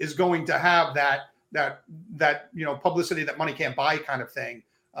him is going to have that publicity that money can't buy kind of thing.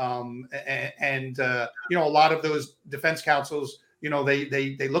 A lot of those defense counsels,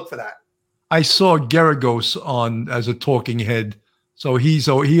 they look for that. I saw Geragos on as a talking head, so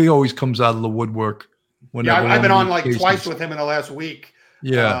he always comes out of the woodwork. I've been on like twice with him in the last week.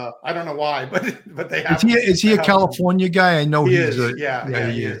 Yeah, I don't know why, but they have. Is he a California guy? I know he he's is. He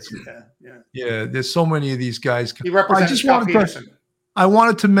is. Yeah, there's so many of these guys. He represents Scott Peterson. I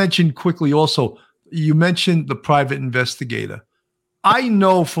wanted to mention quickly also, you mentioned the private investigator. I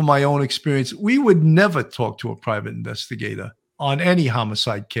know from my own experience, we would never talk to a private investigator on any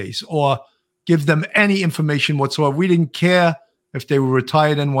homicide case or give them any information whatsoever. We didn't care if they were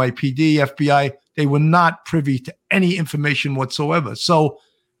retired NYPD, FBI. They were not privy to any information whatsoever. So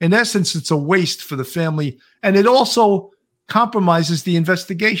in essence, it's a waste for the family. And it also compromises the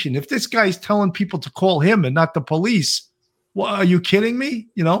investigation. If this guy's telling people to call him and not the police, well, are you kidding me?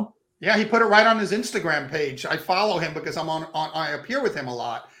 Yeah, he put it right on his Instagram page. I follow him because I appear with him a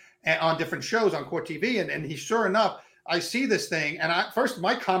lot on different shows on Court TV. And he, sure enough, I see this thing. And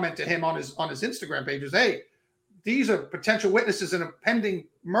my comment to him on his Instagram page is, hey, these are potential witnesses in a pending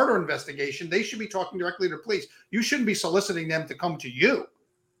murder investigation. They should be talking directly to the police. You shouldn't be soliciting them to come to you.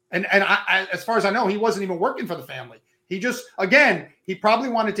 And I, as far as I know, he wasn't even working for the family. He just, again, he probably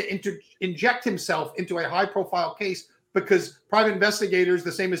wanted to inject himself into a high-profile case because private investigators,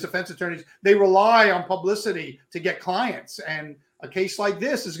 the same as defense attorneys, they rely on publicity to get clients. And a case like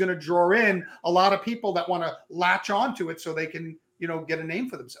this is going to draw in a lot of people that want to latch onto it so they can, get a name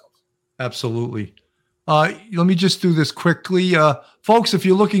for themselves. Absolutely. Let me just do this quickly. Folks, if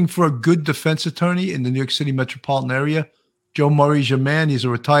you're looking for a good defense attorney in the New York City metropolitan area, Joe Murray's your man. He's a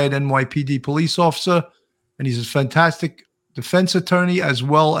retired NYPD police officer, and he's a fantastic defense attorney as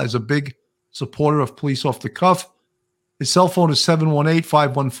well as a big supporter of Police Off the Cuff. His cell phone is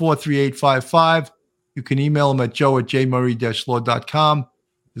 718-514-3855. You can email him at joe@jmurray-law.com.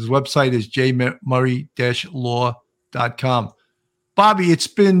 His website is jmurray-law.com. Bobby, it's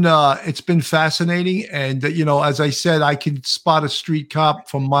been fascinating, and as I said, I can spot a street cop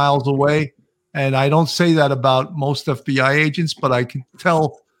from miles away, and I don't say that about most FBI agents, but I can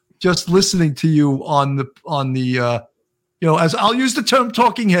tell just listening to you on the as I'll use the term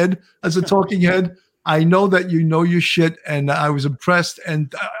talking head as a talking head. I know that you know your shit, and I was impressed,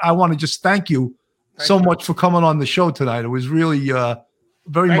 and I want to just thank you so much for coming on the show tonight. It was really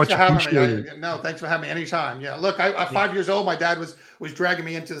very much appreciated. No, thanks for having me anytime. Yeah, look, I'm 5 years old. My dad was dragging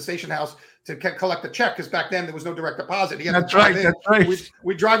me into the station house to collect a check because back then there was no direct deposit. That's right.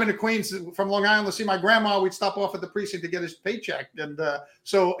 We'd drive into Queens from Long Island to see my grandma. We'd stop off at the precinct to get his paycheck. And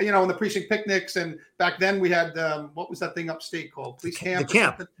so, in the precinct picnics. And back then we had, what was that thing upstate called? Police camp? The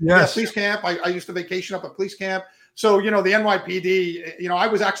camp. Yes. Yeah, police camp. I used to vacation up at police camp. So, the NYPD, I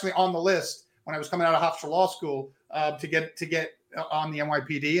was actually on the list when I was coming out of Hofstra Law School to get on the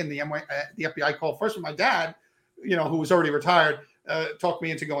NYPD, and the FBI called first with my dad, who was already retired. Talked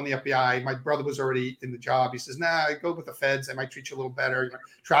me into going to the FBI. My brother was already in the job. He says, nah, go with the feds. They might treat you a little better,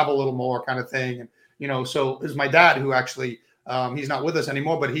 travel a little more kind of thing. And, so it was my dad who actually, he's not with us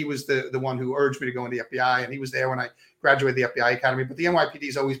anymore, but he was the one who urged me to go into the FBI. And he was there when I graduated the FBI Academy. But the NYPD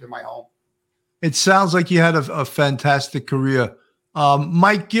has always been my home. It sounds like you had a fantastic career.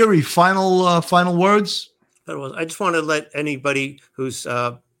 Mike Geary, final words? I just want to let anybody who's,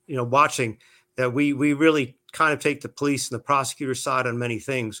 watching that we really kind of take the police and the prosecutor's side on many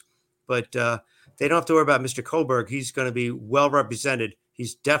things, but they don't have to worry about Mr. Kohlberg. He's going to be well represented.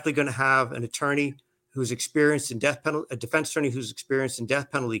 He's definitely going to have an attorney who's experienced in a defense attorney who's experienced in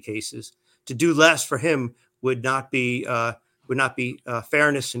death penalty cases. To do less for him would not be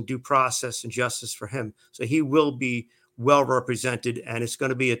fairness and due process and justice for him. So he will be well represented, and it's going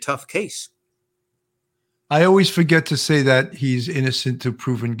to be a tough case. I always forget to say that he's innocent to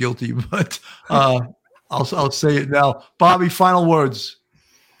proven guilty, but I'll say it now. Bobby, final words.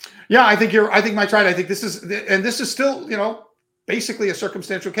 Yeah, I think Mike's right. I think this is still, basically a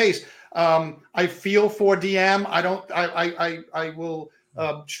circumstantial case. I feel for DM. I will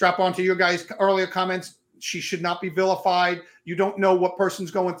strap onto your guys' earlier comments. She should not be vilified. You don't know what person's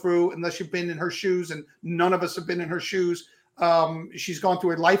going through unless you've been in her shoes, and none of us have been in her shoes. She's gone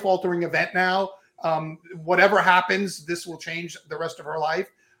through a life-altering event now. Whatever happens, this will change the rest of her life,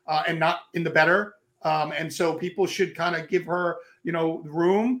 and not in the better. And so people should kind of give her,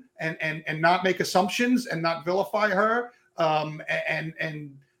 room and not make assumptions and not vilify her,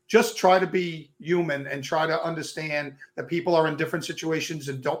 and just try to be human and try to understand that people are in different situations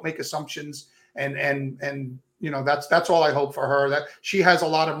and don't make assumptions. And that's all I hope for her. That she has a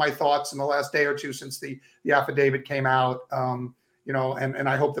lot of my thoughts in the last day or two since the affidavit came out. And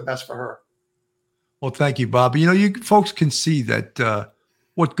I hope the best for her. Well, thank you, Bob. You folks can see that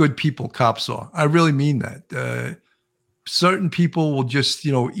what good people cops are. I really mean that. Certain people will just,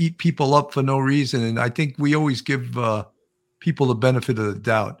 eat people up for no reason. And I think we always give people the benefit of the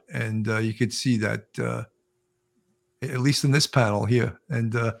doubt. And you could see that, at least in this panel here.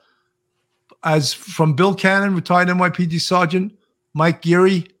 And as from Bill Cannon, retired NYPD Sergeant, Mike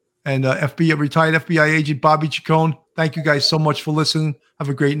Geary, and retired FBI agent Bobby Chacon, thank you guys so much for listening. Have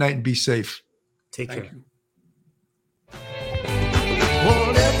a great night and be safe. Take care.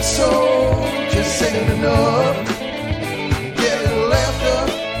 One episode just ain't enough.